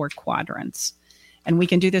have 4 quadrants. And we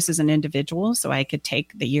can do this as an individual. So I could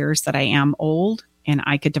take the years that I am old and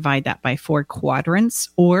I could divide that by 4 quadrants,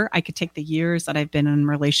 or I could take the years that I've been in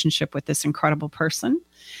relationship with this incredible person,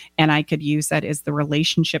 and I could use that as the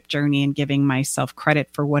relationship journey and giving myself credit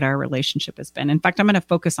for what our relationship has been. In fact, I'm going to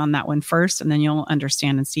focus on that one first, and then you'll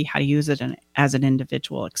understand and see how to use it as an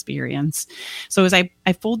individual experience. So as I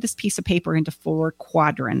fold this piece of paper into 4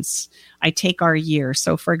 quadrants, I take our year.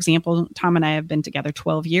 So for example, Tom and I have been together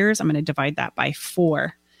 12 years. I'm going to divide that by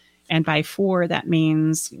 4. And by 4, that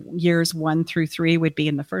means years 1 through 3 would be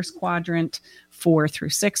in the first quadrant, 4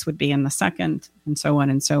 through 6 would be in the second, and so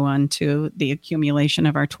on to the accumulation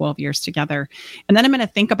of our 12 years together. And then I'm going to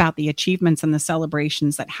think about the achievements and the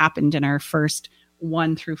celebrations that happened in our first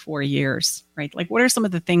 1 through 4 years, right? Like, what are some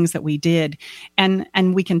of the things that we did?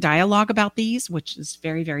 And we can dialogue about these, which is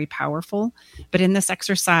very, very powerful. But in this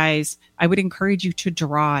exercise, I would encourage you to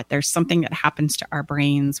draw it. There's something that happens to our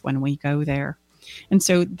brains when we go there. And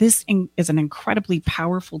so this is an incredibly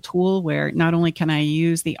powerful tool where not only can I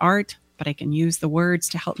use the art, but I can use the words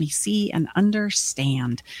to help me see and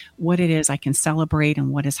understand what it is I can celebrate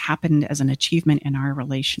and what has happened as an achievement in our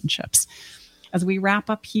relationships. As we wrap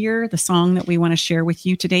up here, the song that we want to share with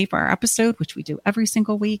you today for our episode, which we do every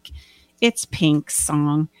single week, it's Pink's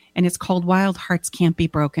song, and it's called Wild Hearts Can't Be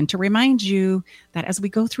Broken, to remind you that as we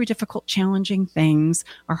go through difficult, challenging things,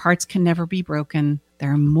 our hearts can never be broken.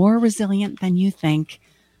 They're more resilient than you think.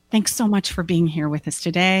 Thanks so much for being here with us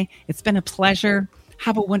today. It's been a pleasure.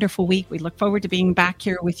 Have a wonderful week. We look forward to being back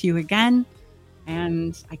here with you again.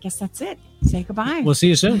 And I guess that's it. Say goodbye. We'll see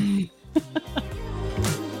you soon.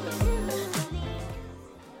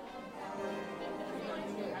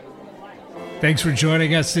 Thanks for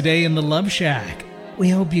joining us today in the Love Shack. We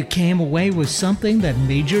hope you came away with something that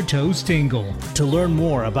made your toes tingle. To learn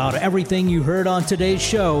more about everything you heard on today's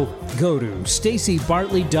show, go to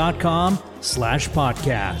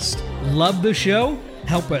stacybartley.com/podcast. Love the show?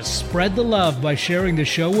 Help us spread the love by sharing the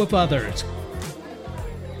show with others.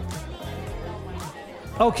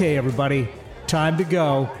 Okay, everybody, time to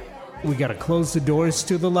go. We got to close the doors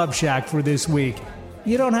to the Love Shack for this week.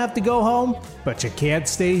 You don't have to go home, but you can't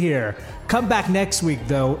stay here. Come back next week,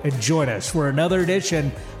 though, and join us for another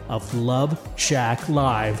edition of Love Shack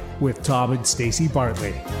Live with Tom and Stacy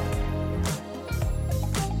Bartley.